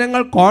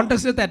വചനങ്ങൾ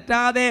കോണ്ടെക്സ്റ്റ്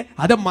തെറ്റാതെ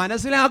അത്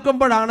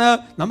മനസ്സിലാക്കുമ്പോഴാണ്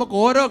നമുക്ക്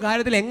ഓരോ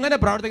കാര്യത്തിൽ എങ്ങനെ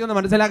പ്രവർത്തിക്കുന്നത്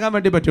മനസ്സിലാക്കാൻ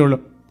വേണ്ടി പറ്റുള്ളൂ.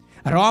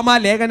 റോമ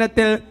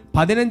ലേഖനത്തിൽ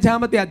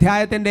 15-ാമത്തെ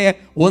അധ്യായത്തിൻ്റെ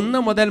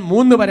 1 മുതൽ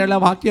 3 വരെയുള്ള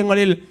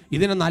വാക്യങ്ങളിൽ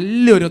ഇതിന്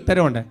നല്ലൊരു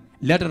ഉത്തരവുണ്ട്.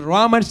 Let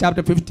Romans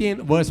chapter 15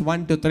 verse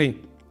 1 to 3.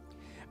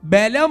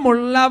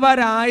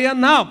 ബലമുള്ളവരായ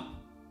നാം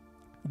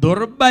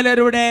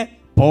ദുർബലരുടെ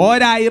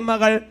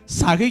പോരായ്മകൾ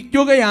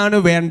സഹിക്കുകയാണ്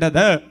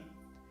വേണ്ടത്,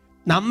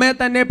 നമ്മെ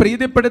തന്നെ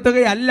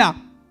പ്രീതിപ്പെടുത്തുകയല്ല.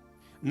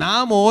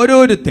 നാം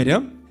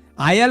ഓരോരുത്തരും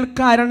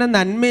അയൽക്കാരന്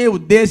നന്മയെ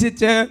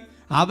ഉദ്ദേശിച്ച്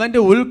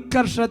അവൻ്റെ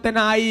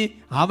ഉത്കർഷത്തിനായി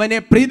അവനെ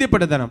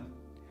പ്രീതിപ്പെടുത്തണം.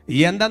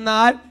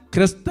 എന്തെന്നാൽ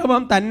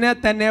ക്രിസ്തുവും തന്നെ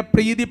തന്നെ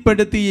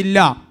പ്രീതിപ്പെടുത്തിയില്ല.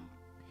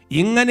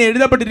 ഇങ്ങനെ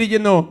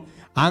എഴുതപ്പെട്ടിരിക്കുന്നു,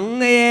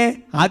 അങ്ങയെ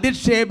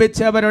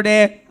അധിക്ഷേപിച്ചവരുടെ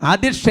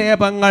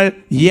അധിക്ഷേപങ്ങൾ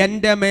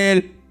എൻ്റെ മേൽ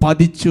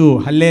പതിച്ചു.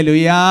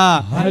 ഹല്ലേലൂയാ,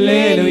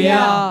 ഹല്ലേലൂയാ.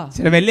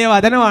 ചില വലിയ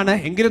വചനമാണ്,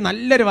 എങ്കിലും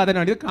നല്ലൊരു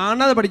വചനമാണ്. ഇത്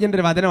കാണാതെ പഠിക്കേണ്ട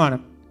ഒരു വചനമാണ്.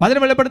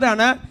 വചനം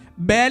വെളിപ്പെടുത്താണ്,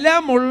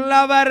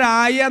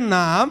 ബലമുള്ളവരായ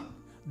നാം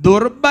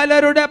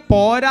ദുർബലരുടെ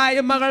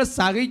പോരായ്മകൾ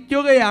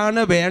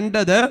സഹിക്കുകയാണ്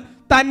വേണ്ടത്,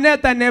 തന്നെ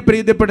തന്നെ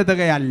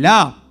പ്രീതിപ്പെടുത്തുകയല്ല.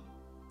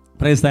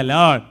 Praise the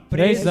Lord.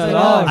 Praise the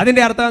Lord.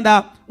 അതിന്റെ അർത്ഥം എന്താ?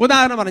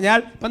 ഉദാഹരണം പറഞ്ഞാൽ,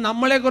 ഇപ്പൊ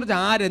നമ്മളെ കുറിച്ച്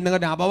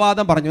ആരെന്തെങ്കിലും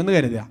അപവാദം പറഞ്ഞു എന്ന്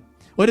കരുതുക,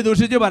 ഒരു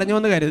ദുഷിച്ച് പറഞ്ഞു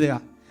എന്ന് കരുതുക,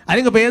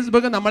 അല്ലെങ്കിൽ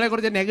ഫേസ്ബുക്ക്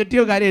നമ്മളെക്കുറിച്ച്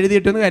നെഗറ്റീവ് കാര്യം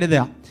എഴുതിയിട്ടെന്ന്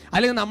കരുതുക,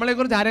 അല്ലെങ്കിൽ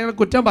നമ്മളെക്കുറിച്ച് ആരെങ്കിലും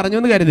കുറ്റം പറഞ്ഞു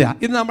എന്ന് കരുതുക.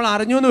 ഇത് നമ്മൾ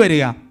അറിഞ്ഞു എന്ന്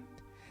വരിക.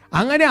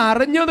 അങ്ങനെ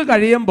അറിഞ്ഞത്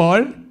കഴിയുമ്പോൾ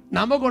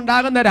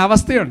നമുക്കുണ്ടാകുന്ന ഒരു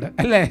അവസ്ഥയുണ്ട്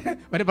അല്ലേ,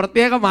 ഒരു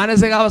പ്രത്യേക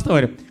മാനസികാവസ്ഥ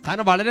വരും.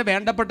 കാരണം വളരെ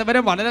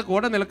വേണ്ടപ്പെട്ടവരും വളരെ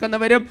കൂടെ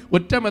നിൽക്കുന്നവരും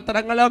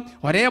ഉറ്റമിത്രങ്ങളും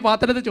ഒരേ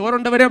പാത്രത്തിൽ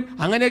ചോറുണ്ടവരും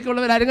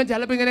അങ്ങനെയൊക്കെയുള്ളവരായിരിക്കും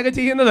ചിലപ്പോൾ ഇങ്ങനെയൊക്കെ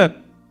ചെയ്യുന്നത്.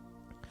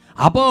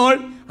 അപ്പോൾ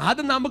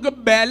അത് നമുക്ക്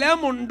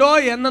ബലമുണ്ടോ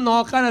എന്ന്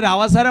നോക്കാൻ ഒരു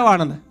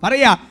അവസരമാണെന്ന്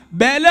പറയാ.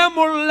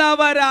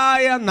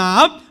 ബലമുള്ളവരായ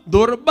നാം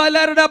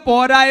ദുർബലരുടെ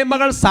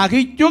പോരായ്മകൾ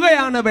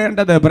സഹിക്കുകയാണ്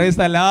വേണ്ടത്. Price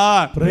the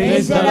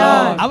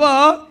Lord. അപ്പോ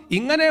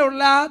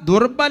ഇങ്ങനെയുള്ള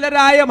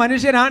ദുർബലരായ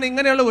മനുഷ്യരാണ്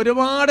ഇങ്ങനെയുള്ള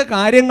ഒരുപാട്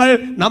കാര്യങ്ങൾ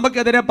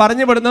നമുക്കെതിരെ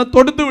പറഞ്ഞു വിടുന്നത്,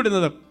 തൊടുത്തു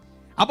വിടുന്നത്.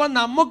 അപ്പൊ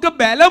നമുക്ക്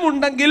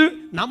ബലമുണ്ടെങ്കിൽ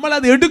നമ്മൾ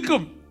അത്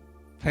എടുക്കും.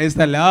 Praise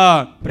the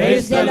Lord.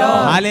 Praise the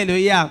Lord.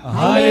 Hallelujah.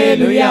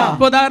 Hallelujah.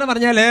 ഇപ്പോൾ ഉദാഹരണം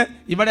പറഞ്ഞാല്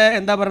ഇവിടെ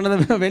എന്താ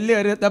പറയുന്നത്,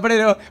 വലിയൊരു നമ്മുടെ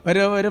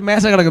ഒരു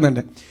മേശ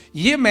കിടക്കുന്നുണ്ട്.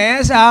 ഈ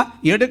മേശ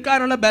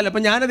എടുക്കാനുള്ള ബലം,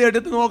 ഇപ്പം ഞാനത്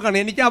എടുത്ത് നോക്കുകയാണ്,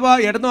 എനിക്ക് അപ്പോൾ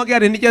എടുത്ത്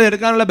നോക്കിയാൽ എനിക്കത്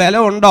എടുക്കാനുള്ള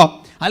ബലം ഉണ്ടോ,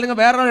 അല്ലെങ്കിൽ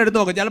വേറൊരാൾ എടുത്ത്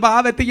നോക്കും, ചിലപ്പോൾ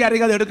ആ വ്യക്തിക്ക്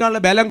ആയിരിക്കും അത്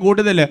എടുക്കാനുള്ള ബലം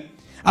കൂടുതൽ.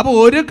 അപ്പോൾ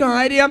ഒരു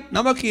കാര്യം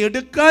നമുക്ക്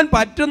എടുക്കാൻ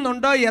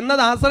പറ്റുന്നുണ്ടോ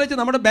എന്നത് ആശ്രയിച്ച്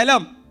നമ്മുടെ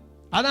ബലം.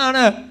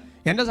 അതാണ്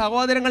എൻ്റെ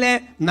സഹോദരങ്ങളെ,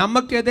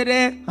 നമുക്കെതിരെ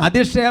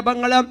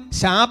അധിക്ഷേപങ്ങളും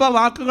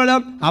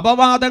ശാപവാക്കുകളും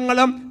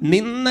അപവാദങ്ങളും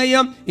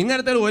നിന്ദയും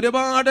ഇങ്ങനത്തെ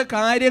ഒരുപാട്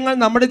കാര്യങ്ങൾ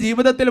നമ്മുടെ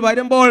ജീവിതത്തിൽ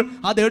വരുമ്പോൾ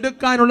അത്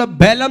എടുക്കാനുള്ള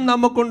ബലം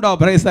നമുക്കുണ്ടോ?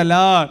 Price the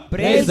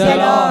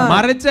Lord.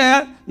 മറിച്ച്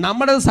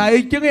നമ്മൾ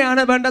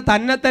സഹിക്കുകയാണ് വേണ്ട,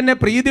 തന്നെ തന്നെ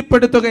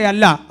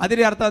പ്രീതിപ്പെടുത്തുകയല്ല.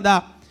 അതിൻ്റെ അർത്ഥം എന്താ?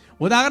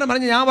 ഉദാഹരണം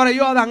പറഞ്ഞ് ഞാൻ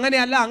പറയൂ അത്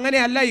അങ്ങനെയല്ല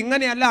അങ്ങനെയല്ല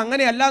ഇങ്ങനെയല്ല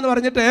അങ്ങനെയല്ല എന്ന്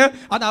പറഞ്ഞിട്ട്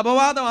അത്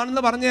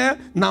അപവാദമാണെന്ന് പറഞ്ഞ്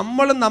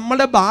നമ്മൾ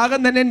നമ്മുടെ ഭാഗം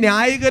തന്നെ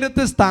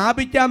ന്യായീകരിച്ച്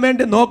സ്ഥാപിക്കാൻ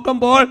വേണ്ടി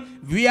നോക്കുമ്പോൾ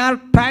we are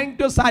trying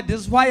to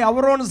satisfy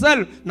our own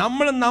self.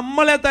 നമ്മൾ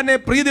നമ്മളെ തന്നെ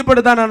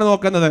പ്രീതിപ്പെടുത്താനാണ്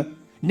നോക്കുന്നത്.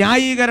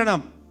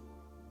 ന്യായീകരണം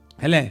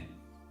അല്ലേ?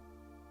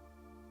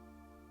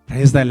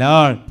 Praise the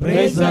Lord.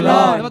 Praise the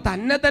Lord.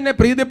 തന്നെ തന്നെ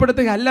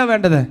പ്രീതിപ്പെടുത്തുകയല്ല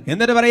വേണ്ടത്.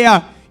 എന്നിട്ട് പറയാ,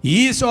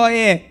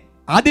 ഈശോയെ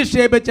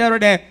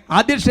അധിക്ഷേപിച്ചവരുടെ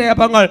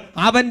അധിക്ഷേപങ്ങൾ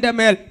അവന്റെ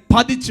മേൽ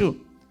പതിച്ചു.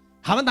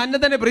 അവൻ തന്നെ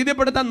തന്നെ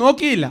പ്രീതിപ്പെടുത്താൻ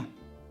നോക്കിയില്ല.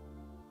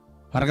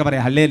 പറഞ്ഞ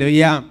പറയാ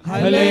ഹല്ലേലൂയ.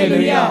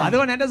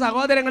 അതുകൊണ്ട് എൻ്റെ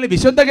സഹോദരങ്ങൾ,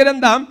 വിശുദ്ധ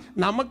ഗ്രന്ഥം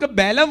നമുക്ക്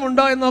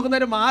ബലമുണ്ടോ എന്ന് നോക്കുന്ന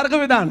ഒരു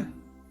മാർഗം ഇതാണ്.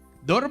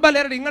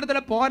 ദുർബലരുടെ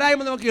ഇങ്ങനത്തെ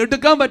പോരായ്മ നമുക്ക്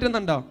എടുക്കാൻ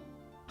പറ്റുന്നുണ്ടോ?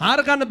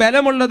 ആർക്കാണ്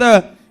ബലമുള്ളത്?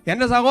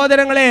 എൻ്റെ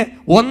സഹോദരങ്ങളെ,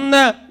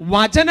 ഒന്ന്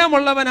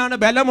വചനമുള്ളവനാണ്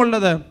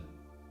ബലമുള്ളത്.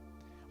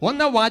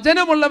 ഒന്ന്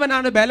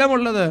വചനമുള്ളവനാണ്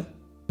ബലമുള്ളത്.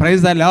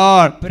 Praise the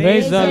Lord.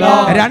 Praise the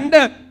Lord. രണ്ട്,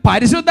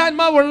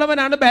 പരിശുദ്ധാത്മാവ്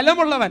ഉള്ളവനാണ്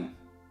ബലമുള്ളവൻ.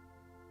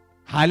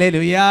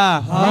 ഹല്ലേലൂയ.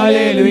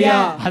 ഹല്ലേലൂയ.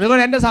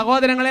 അതുകൊണ്ട് എൻ്റെ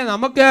സഹോദരങ്ങളെ,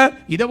 നമുക്ക്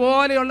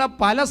ഇതുപോലെയുള്ള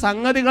പല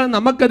സംഗതികൾ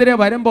നമുക്കെതിരെ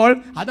വരുമ്പോൾ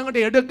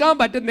അതങ്ങോട്ട് എടുക്കാൻ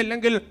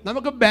പറ്റുന്നില്ലെങ്കിൽ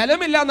നമുക്ക്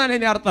ബലമില്ല എന്നാണ്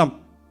ഇതിന്റെ അർത്ഥം.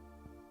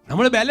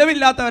 നമ്മൾ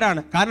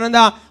ബലമില്ലാത്തവരാണ്. കാരണം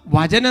എന്താ?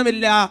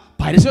 വചനമില്ല,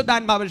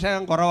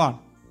 പരിശുദ്ധാത്മാഭിഷേകം കുറവാണ്.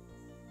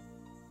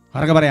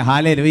 അവർക്ക് പറയാം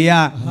ഹല്ലേലൂയ.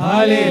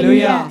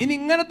 ഹല്ലേലൂയ. ഇനി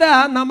ഇങ്ങനത്തെ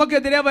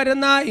നമുക്കെതിരെ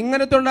വരുന്ന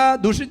ഇങ്ങനത്തുള്ള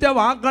ദുഷിച്ച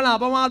വാക്കുകൾ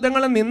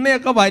അപവാദങ്ങളും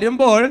നിന്നയൊക്കെ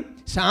വരുമ്പോൾ,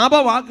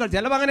 ശാപവാക്കുകൾ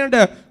ചിലപ്പോൾ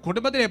അങ്ങനെയുണ്ട്,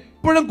 കുടുംബത്തിൽ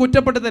എപ്പോഴും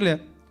കുറ്റപ്പെടുത്തല്,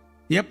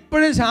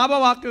 എപ്പോഴും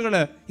ശാപവാക്കുകൾ,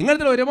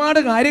 ഇങ്ങനത്തെ ഒരുപാട്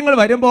കാര്യങ്ങൾ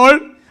വരുമ്പോൾ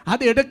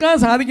അത് എടുക്കാൻ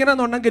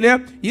സാധിക്കണമെന്നുണ്ടെങ്കിൽ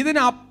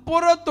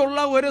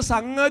ഇതിനപ്പുറത്തുള്ള ഒരു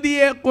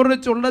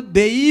സംഗതിയെക്കുറിച്ചുള്ള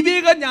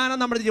ദൈവിക ജ്ഞാനം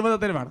നമ്മുടെ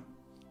ജീവിതത്തിൽ വേണം.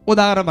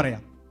 ഉദാഹരണം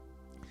പറയാം.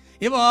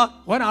 ഇപ്പോൾ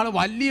ഒരാൾ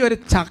വലിയൊരു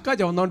ചക്ക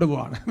ചുമന്നുകൊണ്ട്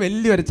പോവാണ്.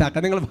 വലിയൊരു ചക്ക,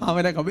 നിങ്ങൾ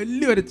ഭാവനയൊക്കെ,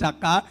 വലിയൊരു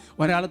ചക്ക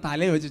ഒരാൾ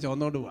തലയിൽ വെച്ച്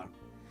ചുമന്നുകൊണ്ട് പോവാണ്.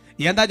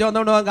 എന്താ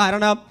ചുമന്നുകൊണ്ട് പോകാൻ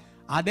കാരണം?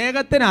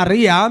 അദ്ദേഹത്തിന്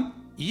അറിയാം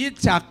ഈ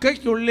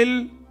ചക്കയ്ക്കുള്ളിൽ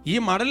ഈ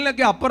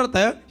മടലിനൊക്കെ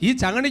അപ്പുറത്ത്, ഈ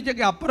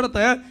ചങ്ങണിക്കൊക്കെ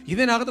അപ്പുറത്ത്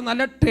ഇതിനകത്ത്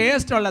നല്ല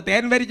ടേസ്റ്റുള്ള,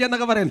 തേൻ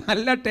വരിക്കെന്നൊക്കെ പറയും,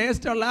 നല്ല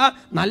ടേസ്റ്റുള്ള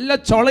നല്ല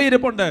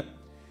ചൊളയിരിപ്പുണ്ട്.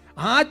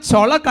 ആ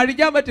ചൊള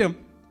കഴിക്കാൻ പറ്റും.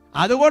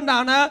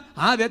 അതുകൊണ്ടാണ്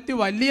ആ വ്യക്തി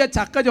വലിയ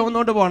ചക്ക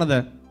ചുമന്നുകൊണ്ട് പോണത്.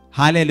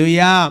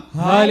 ഹല്ലേലൂയ,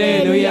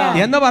 ഹല്ലേലൂയ.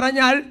 എന്ന്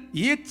പറഞ്ഞാൽ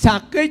ഈ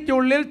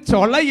ചക്കയ്ക്കുള്ളിൽ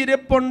ചൊള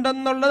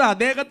ഇരിപ്പുണ്ടെന്നുള്ളത്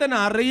അദ്ദേഹത്തിന്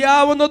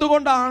അറിയാവുന്നത്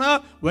കൊണ്ടാണ്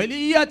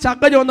വലിയ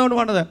ചക്ക ചുമന്നുകൊണ്ട്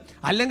പോണത്.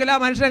 അല്ലെങ്കിൽ ആ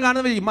മനുഷ്യനെ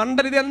കാണുന്നത് ഈ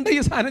മണ്ടൻ, ഇത് എന്താ ഈ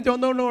സാധനം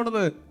ചുമന്നുകൊണ്ട്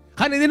പോണത്?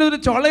 കാരണം ഇതിനൊരു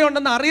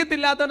ചൊളയുണ്ടെന്ന്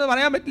അറിയത്തില്ലാത്തതെന്ന്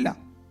പറയാൻ പറ്റില്ല.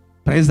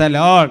 Price the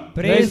Lord,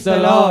 praise the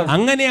Lord.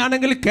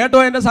 അങ്ങനെയാണെങ്കിൽ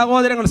കേട്ടോ എൻ്റെ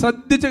സഹോദരങ്ങൾ,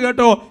 ശ്രദ്ധിച്ചു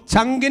കേട്ടോ,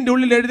 ചങ്കിന്റെ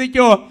ഉള്ളിൽ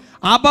എഴുതിക്കോ,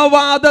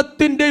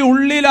 അപവാദത്തിന്റെ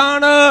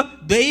ഉള്ളിലാണ്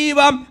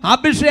ദൈവം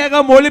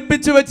അഭിഷേകം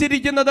ഒളിപ്പിച്ചു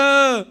വെച്ചിരിക്കുന്നത്.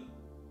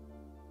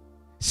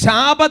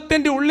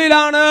 ശാപത്തിന്റെ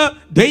ഉള്ളിലാണ്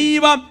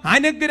ദൈവം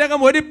അനുഗ്രഹം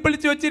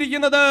ഒളിപ്പിച്ചു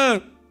വെച്ചിരിക്കുന്നത്.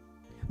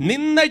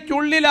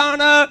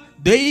 നിന്ദയ്ക്കുള്ളിലാണ്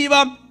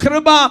ദൈവം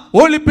കൃപ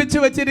ഒളിപ്പിച്ചു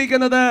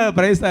വെച്ചിരിക്കുന്നത്.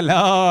 Price the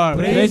Lord,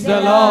 praise the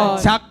Lord.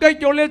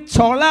 ചക്കയ്ക്കുള്ളിൽ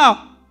ചൊള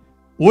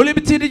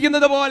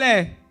ഒളിപ്പിച്ചിരിക്കുന്നത് പോലെ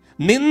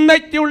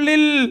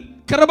നിന്ദയ്ക്കുള്ളിൽ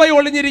കൃപ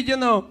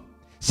ഒളിഞ്ഞിരിക്കുന്നു.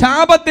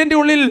 ശാപത്തിന്റെ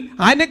ഉള്ളിൽ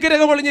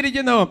അനുഗ്രഹം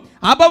ഒളിഞ്ഞിരിക്കുന്നു.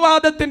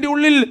 അപവാദത്തിന്റെ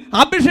ഉള്ളിൽ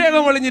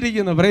അഭിഷേകം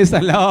ഒളിഞ്ഞിരിക്കുന്നു. Price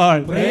the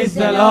Lord, praise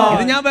the Lord.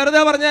 ഇത് ഞാൻ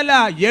വെറുതെ പറഞ്ഞല്ല,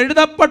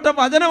 എഴുതപ്പെട്ട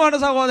വചനമാണ്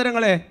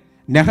സഹോദരങ്ങളെ.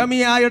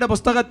 നെഹമിയായുടെ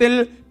പുസ്തകത്തിൽ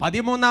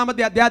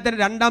 13-ാമത്തെ അധ്യായത്തിന്റെ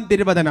 2-ാം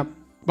തിരുവചനം,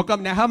 book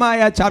of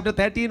Nehemiah chapter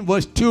 13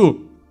 verse 2,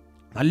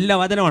 നല്ല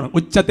വചനമാണ്,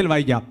 ഉച്ചത്തിൽ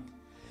വായിക്കാം.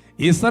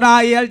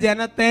 ഇസ്രായേൽ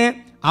ജനത്തെ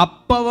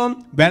അപ്പവും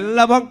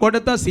വെള്ളവും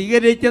കൊടുത്ത്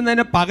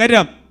സ്വീകരിക്കുന്നതിന്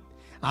പകരം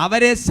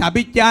അവരെ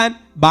ശപിക്കാൻ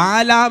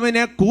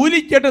ബാലാമിനെ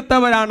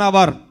കൂലിക്കെടുത്തവരാണ്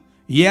അവർ.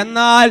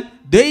 എന്നാൽ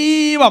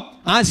ദൈവം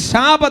ആ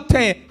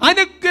ശാപത്തെ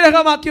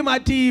അനുഗ്രഹമാക്കി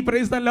മാറ്റി.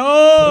 Price the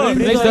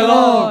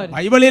Lord.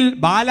 ബൈബിളിൽ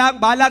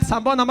ബാലാക്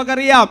സംഭവം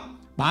നമുക്കറിയാം.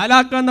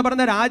 ബാലാക്ക് എന്ന്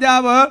പറഞ്ഞ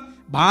രാജാവ്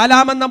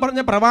ബാലാം എന്ന്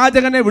പറഞ്ഞ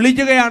പ്രവാചകനെ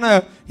വിളിക്കുകയാണ്.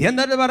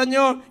 എന്നിട്ട്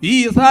പറഞ്ഞു, ഈ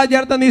ഇസ്രായേൽ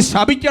ജനത്തെ നീ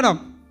ശപിക്കണം.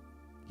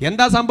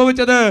 എന്താ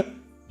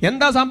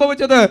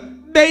സംഭവിച്ചത്?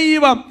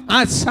 ദൈവം ആ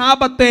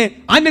ശാപത്തെ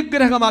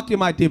അനുഗ്രഹമാക്കി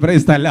മാറ്റി.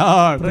 Price the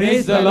Lord,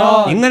 praise the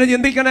Lord. ഇങ്ങനെ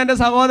ചിന്തിക്കണം എൻ്റെ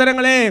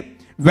സഹോദരങ്ങളെ.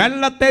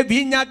 വെള്ളത്തെ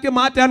വീഞ്ഞാക്കി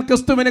മാറ്റാൻ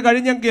ക്രിസ്തുവിന്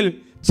കഴിഞ്ഞെങ്കിൽ,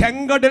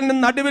 ചെങ്കടലിന്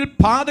നടുവിൽ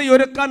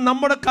പാതയൊരുക്കാൻ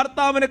നമ്മുടെ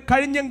കർത്താവിന്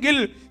കഴിഞ്ഞെങ്കിൽ,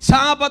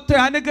 ശാപത്തെ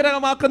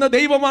അനുഗ്രഹമാക്കുന്ന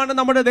ദൈവമാണ്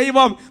നമ്മുടെ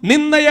ദൈവം.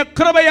 നിന്ദയെ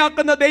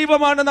കൃപയാക്കുന്ന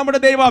ദൈവമാണ് നമ്മുടെ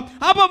ദൈവം.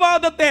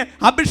 അപവാദത്തെ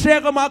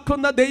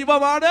അഭിഷേകമാക്കുന്ന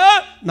ദൈവമാണ്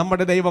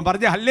നമ്മുടെ ദൈവം.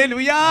 പറഞ്ഞ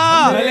hallelujah,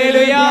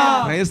 hallelujah.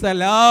 Price the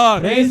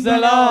Lord, praise the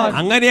Lord.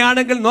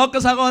 അങ്ങനെയാണെങ്കിൽ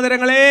നോക്ക്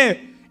സഹോദരങ്ങളെ,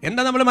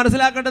 എന്താ നമ്മൾ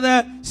മനസ്സിലാക്കേണ്ടത്?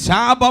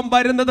 ശാപം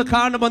വരുന്നത്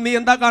കാണുമ്പോൾ നീ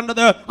എന്താ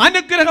കാണുന്നത്?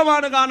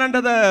 അനുഗ്രഹമാണ്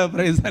കാണേണ്ടത്.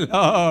 Price the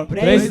Lord,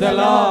 praise the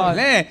Lord.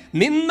 അല്ലേ?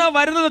 നിന്ന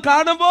വരുന്നത്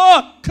കാണുമ്പോ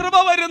കൃപ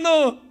വരുന്നു.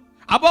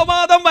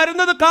 അപവാദം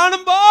വരുന്നത്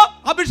കാണുമ്പോ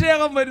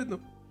അഭിഷേകം വരുന്നു.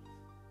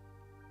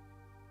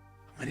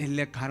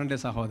 അങ്ങനെയല്ലേ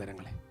കാണേണ്ട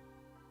സഹോദരങ്ങളെ?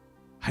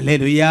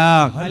 Hallelujah,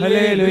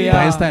 hallelujah.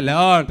 Price the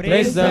Lord,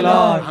 praise the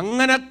Lord.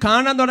 അങ്ങനെ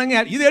കാണാൻ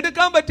തുടങ്ങിയാൽ ഇത്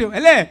എടുക്കാൻ പറ്റും.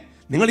 അല്ലേ?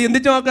 നിങ്ങൾ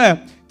ചിന്തിച്ചു നോക്ക്,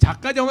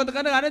 ചക്ക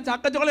ചുമത്തക്കാരൻ്റെ കാര്യം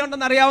ചക്ക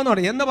ചുളയുണ്ടെന്ന്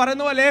അറിയാവുന്നതാണ് എന്ന്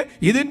പറയുന്ന പോലെ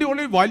ഇതിൻ്റെ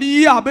ഉള്ളിൽ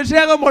വലിയ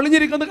അഭിഷേകം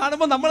ഒളിഞ്ഞിരിക്കുന്നത്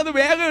കാണുമ്പോൾ നമ്മളത്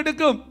വേഗം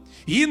എടുക്കും.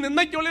 ഈ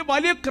നിന്നയ്ക്കുള്ളിൽ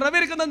വലിയ കൃപ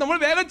ഇരിക്കുന്നത് നമ്മൾ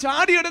വേഗം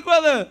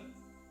ചാടിയെടുക്കും.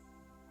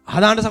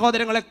 അതാണ്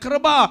സഹോദരങ്ങളെ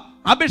കൃപ,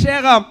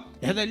 അഭിഷേകം,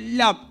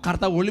 ഇതെല്ലാം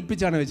കർത്താവ്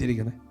ഒളിപ്പിച്ചാണ്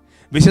വെച്ചിരിക്കുന്നത്.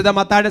 വിശുദ്ധ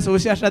മത്തായിയുടെ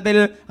സുവിശേഷത്തിൽ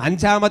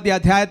 5-ാമത്തെ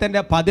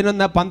അധ്യായത്തിന്റെ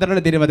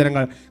 11-12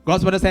 തിരുവചനങ്ങൾ,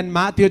 gospel of saint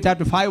Matthew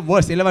chapter 5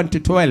 verse 11 to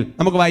 12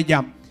 നമുക്ക്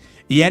വായിക്കാം.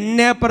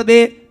 എന്നെ പ്രതി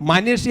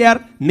മനുഷ്യർ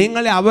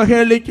നിങ്ങളെ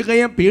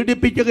അവഹേളിക്കുകയും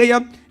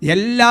പീഡിപ്പിക്കുകയും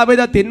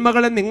എല്ലാവിധ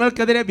തിന്മകളും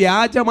നിങ്ങൾക്കെതിരെ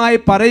വ്യാജമായി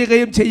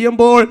പറയുകയും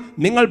ചെയ്യുമ്പോൾ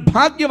നിങ്ങൾ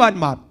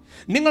ഭാഗ്യവാന്മാർ.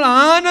 നിങ്ങൾ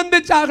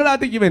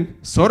ആനന്ദിച്ചാഹ്ലാദിക്കുവിൻ,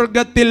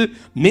 സ്വർഗത്തിൽ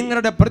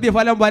നിങ്ങളുടെ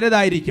പ്രതിഫലം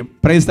വലുതായിരിക്കും.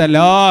 Price the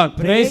Lord,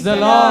 praise the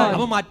Lord.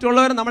 അപ്പോൾ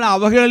മറ്റുള്ളവർ നമ്മളെ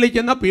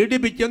അവഹേളിക്കുന്ന,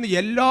 പീഡിപ്പിക്കുന്ന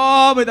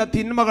എല്ലാവിധ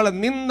തിന്മകളും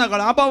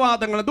നിന്ദകളും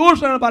അപവാദങ്ങളും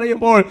ദൂഷണങ്ങൾ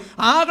പറയുമ്പോൾ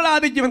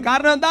ആഹ്ലാദിക്കുവിൻ.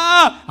 കാരണം എന്താ?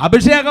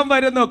 അഭിഷേകം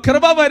വരുന്നു,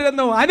 കൃപ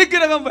വരുന്നു,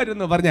 അനുഗ്രഹം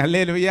വരുന്നു. പറഞ്ഞ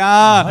ഹല്ലേലൂയ,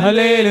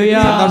 ഹല്ലേലൂയ.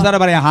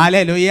 സന്തോഷത്തോടെ പറയാം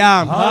ഹല്ലേലൂയ,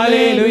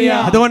 ഹല്ലേലൂയ.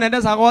 അതുകൊണ്ട്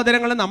എൻ്റെ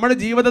സഹോദരങ്ങൾ, നമ്മുടെ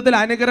ജീവിതത്തിൽ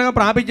അനുഗ്രഹം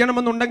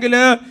പ്രാപിക്കണമെന്നുണ്ടെങ്കിൽ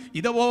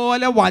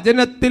ഇതുപോലെ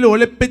വചനത്തിൽ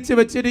ഒളിപ്പിച്ച്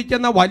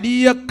വെച്ചിരിക്കുന്ന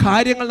വലിയ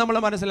കാര്യങ്ങൾ നമ്മൾ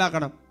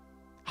മനസ്സിലാക്കണം.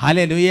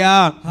 Hallelujah,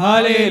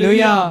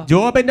 hallelujah.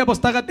 ജോബിന്റെ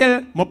പുസ്തകത്തിൽ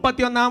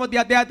 31-ാമത്തെ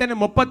അധ്യായത്തിന്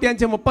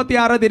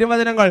 35-36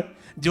 തിരുവചനങ്ങൾ,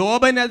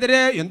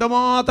 ജോബിനെതിരെ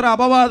എന്തുമാത്രം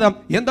അപവാദം,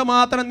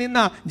 എന്തുമാത്രം നിന്ന,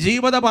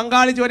 ജീവിത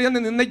പങ്കാളി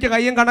ചൊരിയുന്ന നിന്നയ്ക്ക്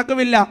കയ്യും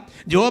കണക്കുമില്ല.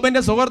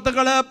 ജോബിന്റെ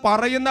സുഹൃത്തുക്കള്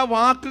പറയുന്ന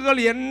വാക്കുകൾ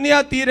എണ്ണിയാ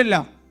തീരില്ല.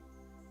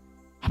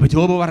 അപ്പൊ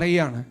ജോബ്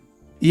പറയുകയാണ്,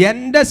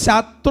 എൻ്റെ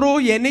ശത്രു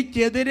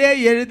എനിക്കെതിരെ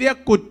എഴുതിയ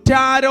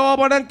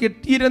കുറ്റാരോപണം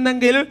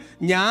കിട്ടിയിരുന്നെങ്കിൽ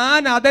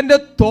ഞാൻ അതിൻ്റെ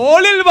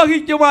തോളിൽ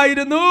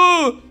വഹിക്കുമായിരുന്നു,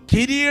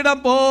 കിരീടം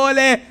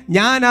പോലെ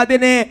ഞാൻ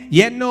അതിനെ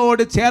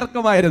എന്നോട്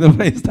ചേർക്കുമായിരുന്നു.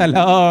 Praise the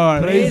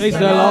Lord, praise the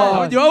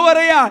Lord. Job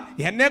പറയാ,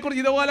 എന്നെ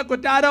കുറിച്ച് ഇതുപോലെ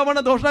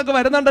കുറ്റാരോപണം ദോഷമൊക്കെ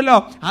വരുന്നുണ്ടല്ലോ,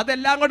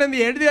 അതെല്ലാം കൊണ്ട് നീ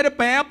എഴുതിയൊരു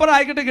പേപ്പർ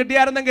ആയിട്ട്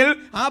കിട്ടിയായിരുന്നെങ്കിൽ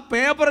ആ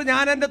പേപ്പർ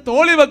ഞാൻ എൻ്റെ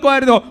തോളിൽ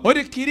വെക്കുമായിരുന്നു,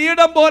 ഒരു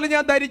കിരീടം പോലെ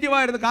ഞാൻ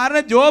ധരിക്കുമായിരുന്നു.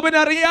 കാരണം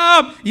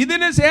ജോബിനറിയാം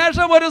ഇതിന്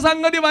ശേഷം ഒരു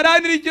സംഗതി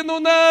വരാനിരിക്കുന്നു.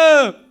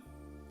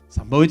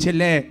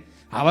 സംഭവിച്ചില്ലേ?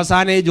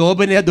 അവസാനം ഈ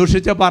ജോബിനെ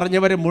ദുഷിച്ച്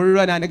പറഞ്ഞവർ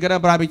മുഴുവൻ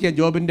അനുഗ്രഹം പ്രാപിക്കാൻ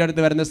ജോബിൻ്റെ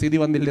അടുത്ത് വരുന്ന സ്ഥിതി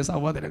വന്നില്ലേ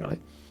സഹോദരങ്ങളെ?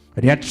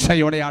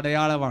 രക്ഷയുടെ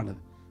അടയാളമാണ്.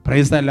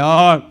 Praise the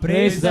Lord.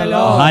 Praise the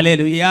Lord.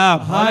 Hallelujah.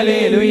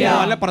 Hallelujah.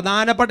 വളരെ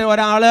പ്രധാനപ്പെട്ട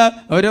ഒരാള്,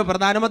 ഒരു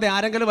പ്രധാനമന്ത്രി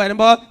ആരെങ്കിലും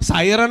വരുമ്പോൾ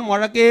സൈറൺ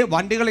മുഴക്കി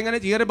വണ്ടികൾ ഇങ്ങനെ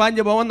ചീറി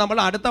പാഞ്ഞു പോകും. നമ്മൾ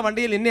അടുത്ത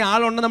വണ്ടിയിൽ ഇന്ന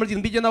ആളുണ്ട് നമ്മൾ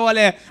ചിന്തിക്കുന്ന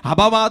പോലെ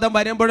അപവാദം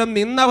വരുമ്പോഴും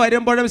നിന്ന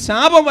വരുമ്പോഴും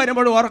ശാപം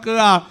വരുമ്പോഴും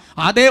ഓർക്കുക,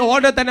 അതേ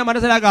ഓർഡർ തന്നെ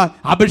മനസ്സിലാക്കുക.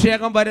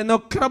 അഭിഷേകം വരുന്നു,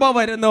 കൃപ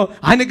വരുന്നു,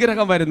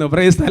 അനുഗ്രഹം വരുന്നു.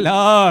 Praise the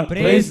Lord.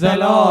 Praise the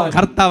Lord.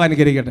 കർത്താവ്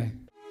അനുഗ്രഹിക്കട്ടെ.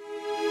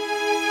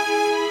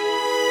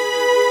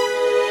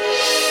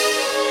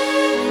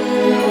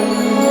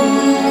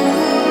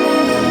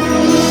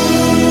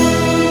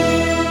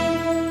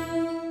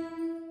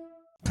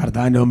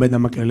 കർത്താവിൻ്റെ മുമ്പിൽ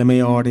നമുക്ക്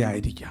എളിമയോടെ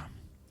ആയിരിക്കാം.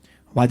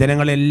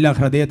 വചനങ്ങളെല്ലാം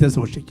ഹൃദയത്തിൽ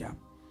സൂക്ഷിക്കാം.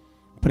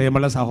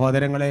 പ്രിയമുള്ള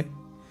സഹോദരങ്ങളെ,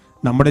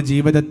 നമ്മുടെ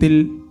ജീവിതത്തിൽ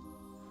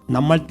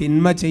നമ്മൾ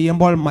തിന്മ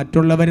ചെയ്യുമ്പോൾ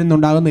മറ്റുള്ളവരിൽ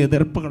നിന്നുണ്ടാകുന്ന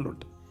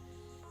എതിർപ്പുകളുണ്ട്.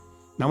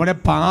 നമ്മുടെ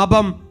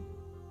പാപം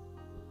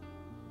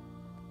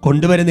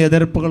കൊണ്ടുവരുന്ന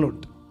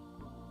എതിർപ്പുകളുണ്ട്.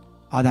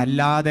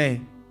 അതല്ലാതെ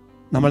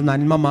നമ്മൾ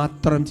നന്മ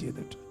മാത്രം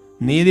ചെയ്തിട്ട്,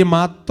 നീതി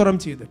മാത്രം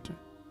ചെയ്തിട്ട്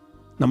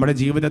നമ്മുടെ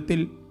ജീവിതത്തിൽ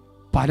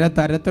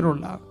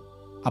പലതരത്തിലുള്ള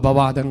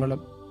അപവാദങ്ങളും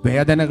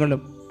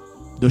വേദനകളും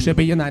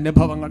ദുഷിപ്പിക്കുന്ന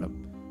അനുഭവങ്ങളും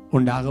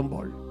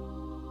ഉണ്ടാകുമ്പോൾ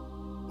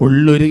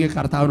ഉള്ളൊരുകി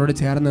കർത്താവിനോട്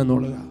ചേർന്ന്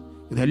നിന്നോളുക.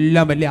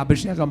 ഇതെല്ലാം വലിയ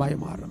അഭിഷേകമായി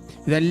മാറും,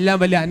 ഇതെല്ലാം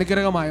വലിയ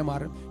അനുഗ്രഹമായി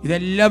മാറും,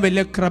 ഇതെല്ലാം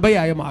വലിയ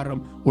കൃപയായി മാറും.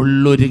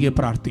 ഉള്ളൊരുകി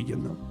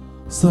പ്രാർത്ഥിക്കുന്നു.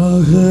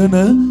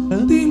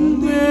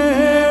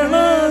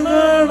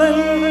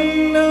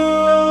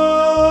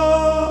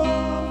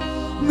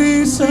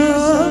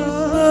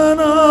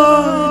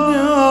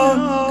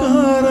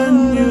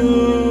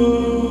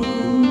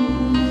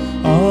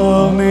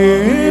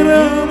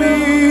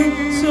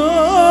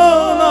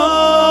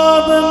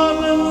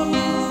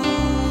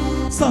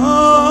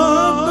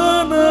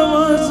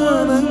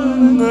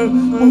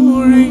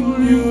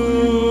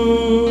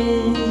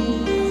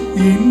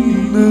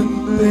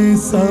 ഇന്നത്തെ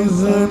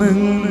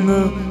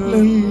സഹനങ്ങളില്ല,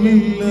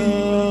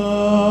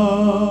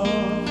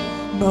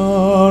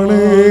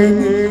 നാളെ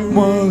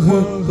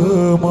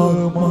മഹത്വമാറും.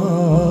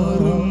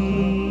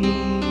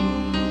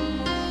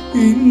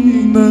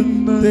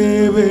 ഇന്നത്തെ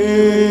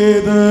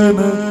വേദന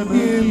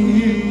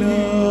ഇല്ല,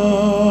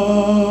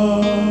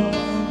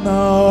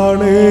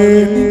 നാളെ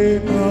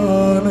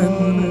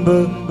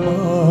ആനന്ദമാകും.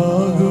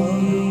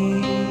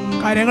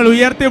 കാര്യങ്ങൾ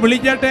ഉയർത്തി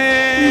വിളിക്കട്ടെ.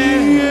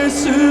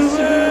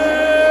 യേശുവേ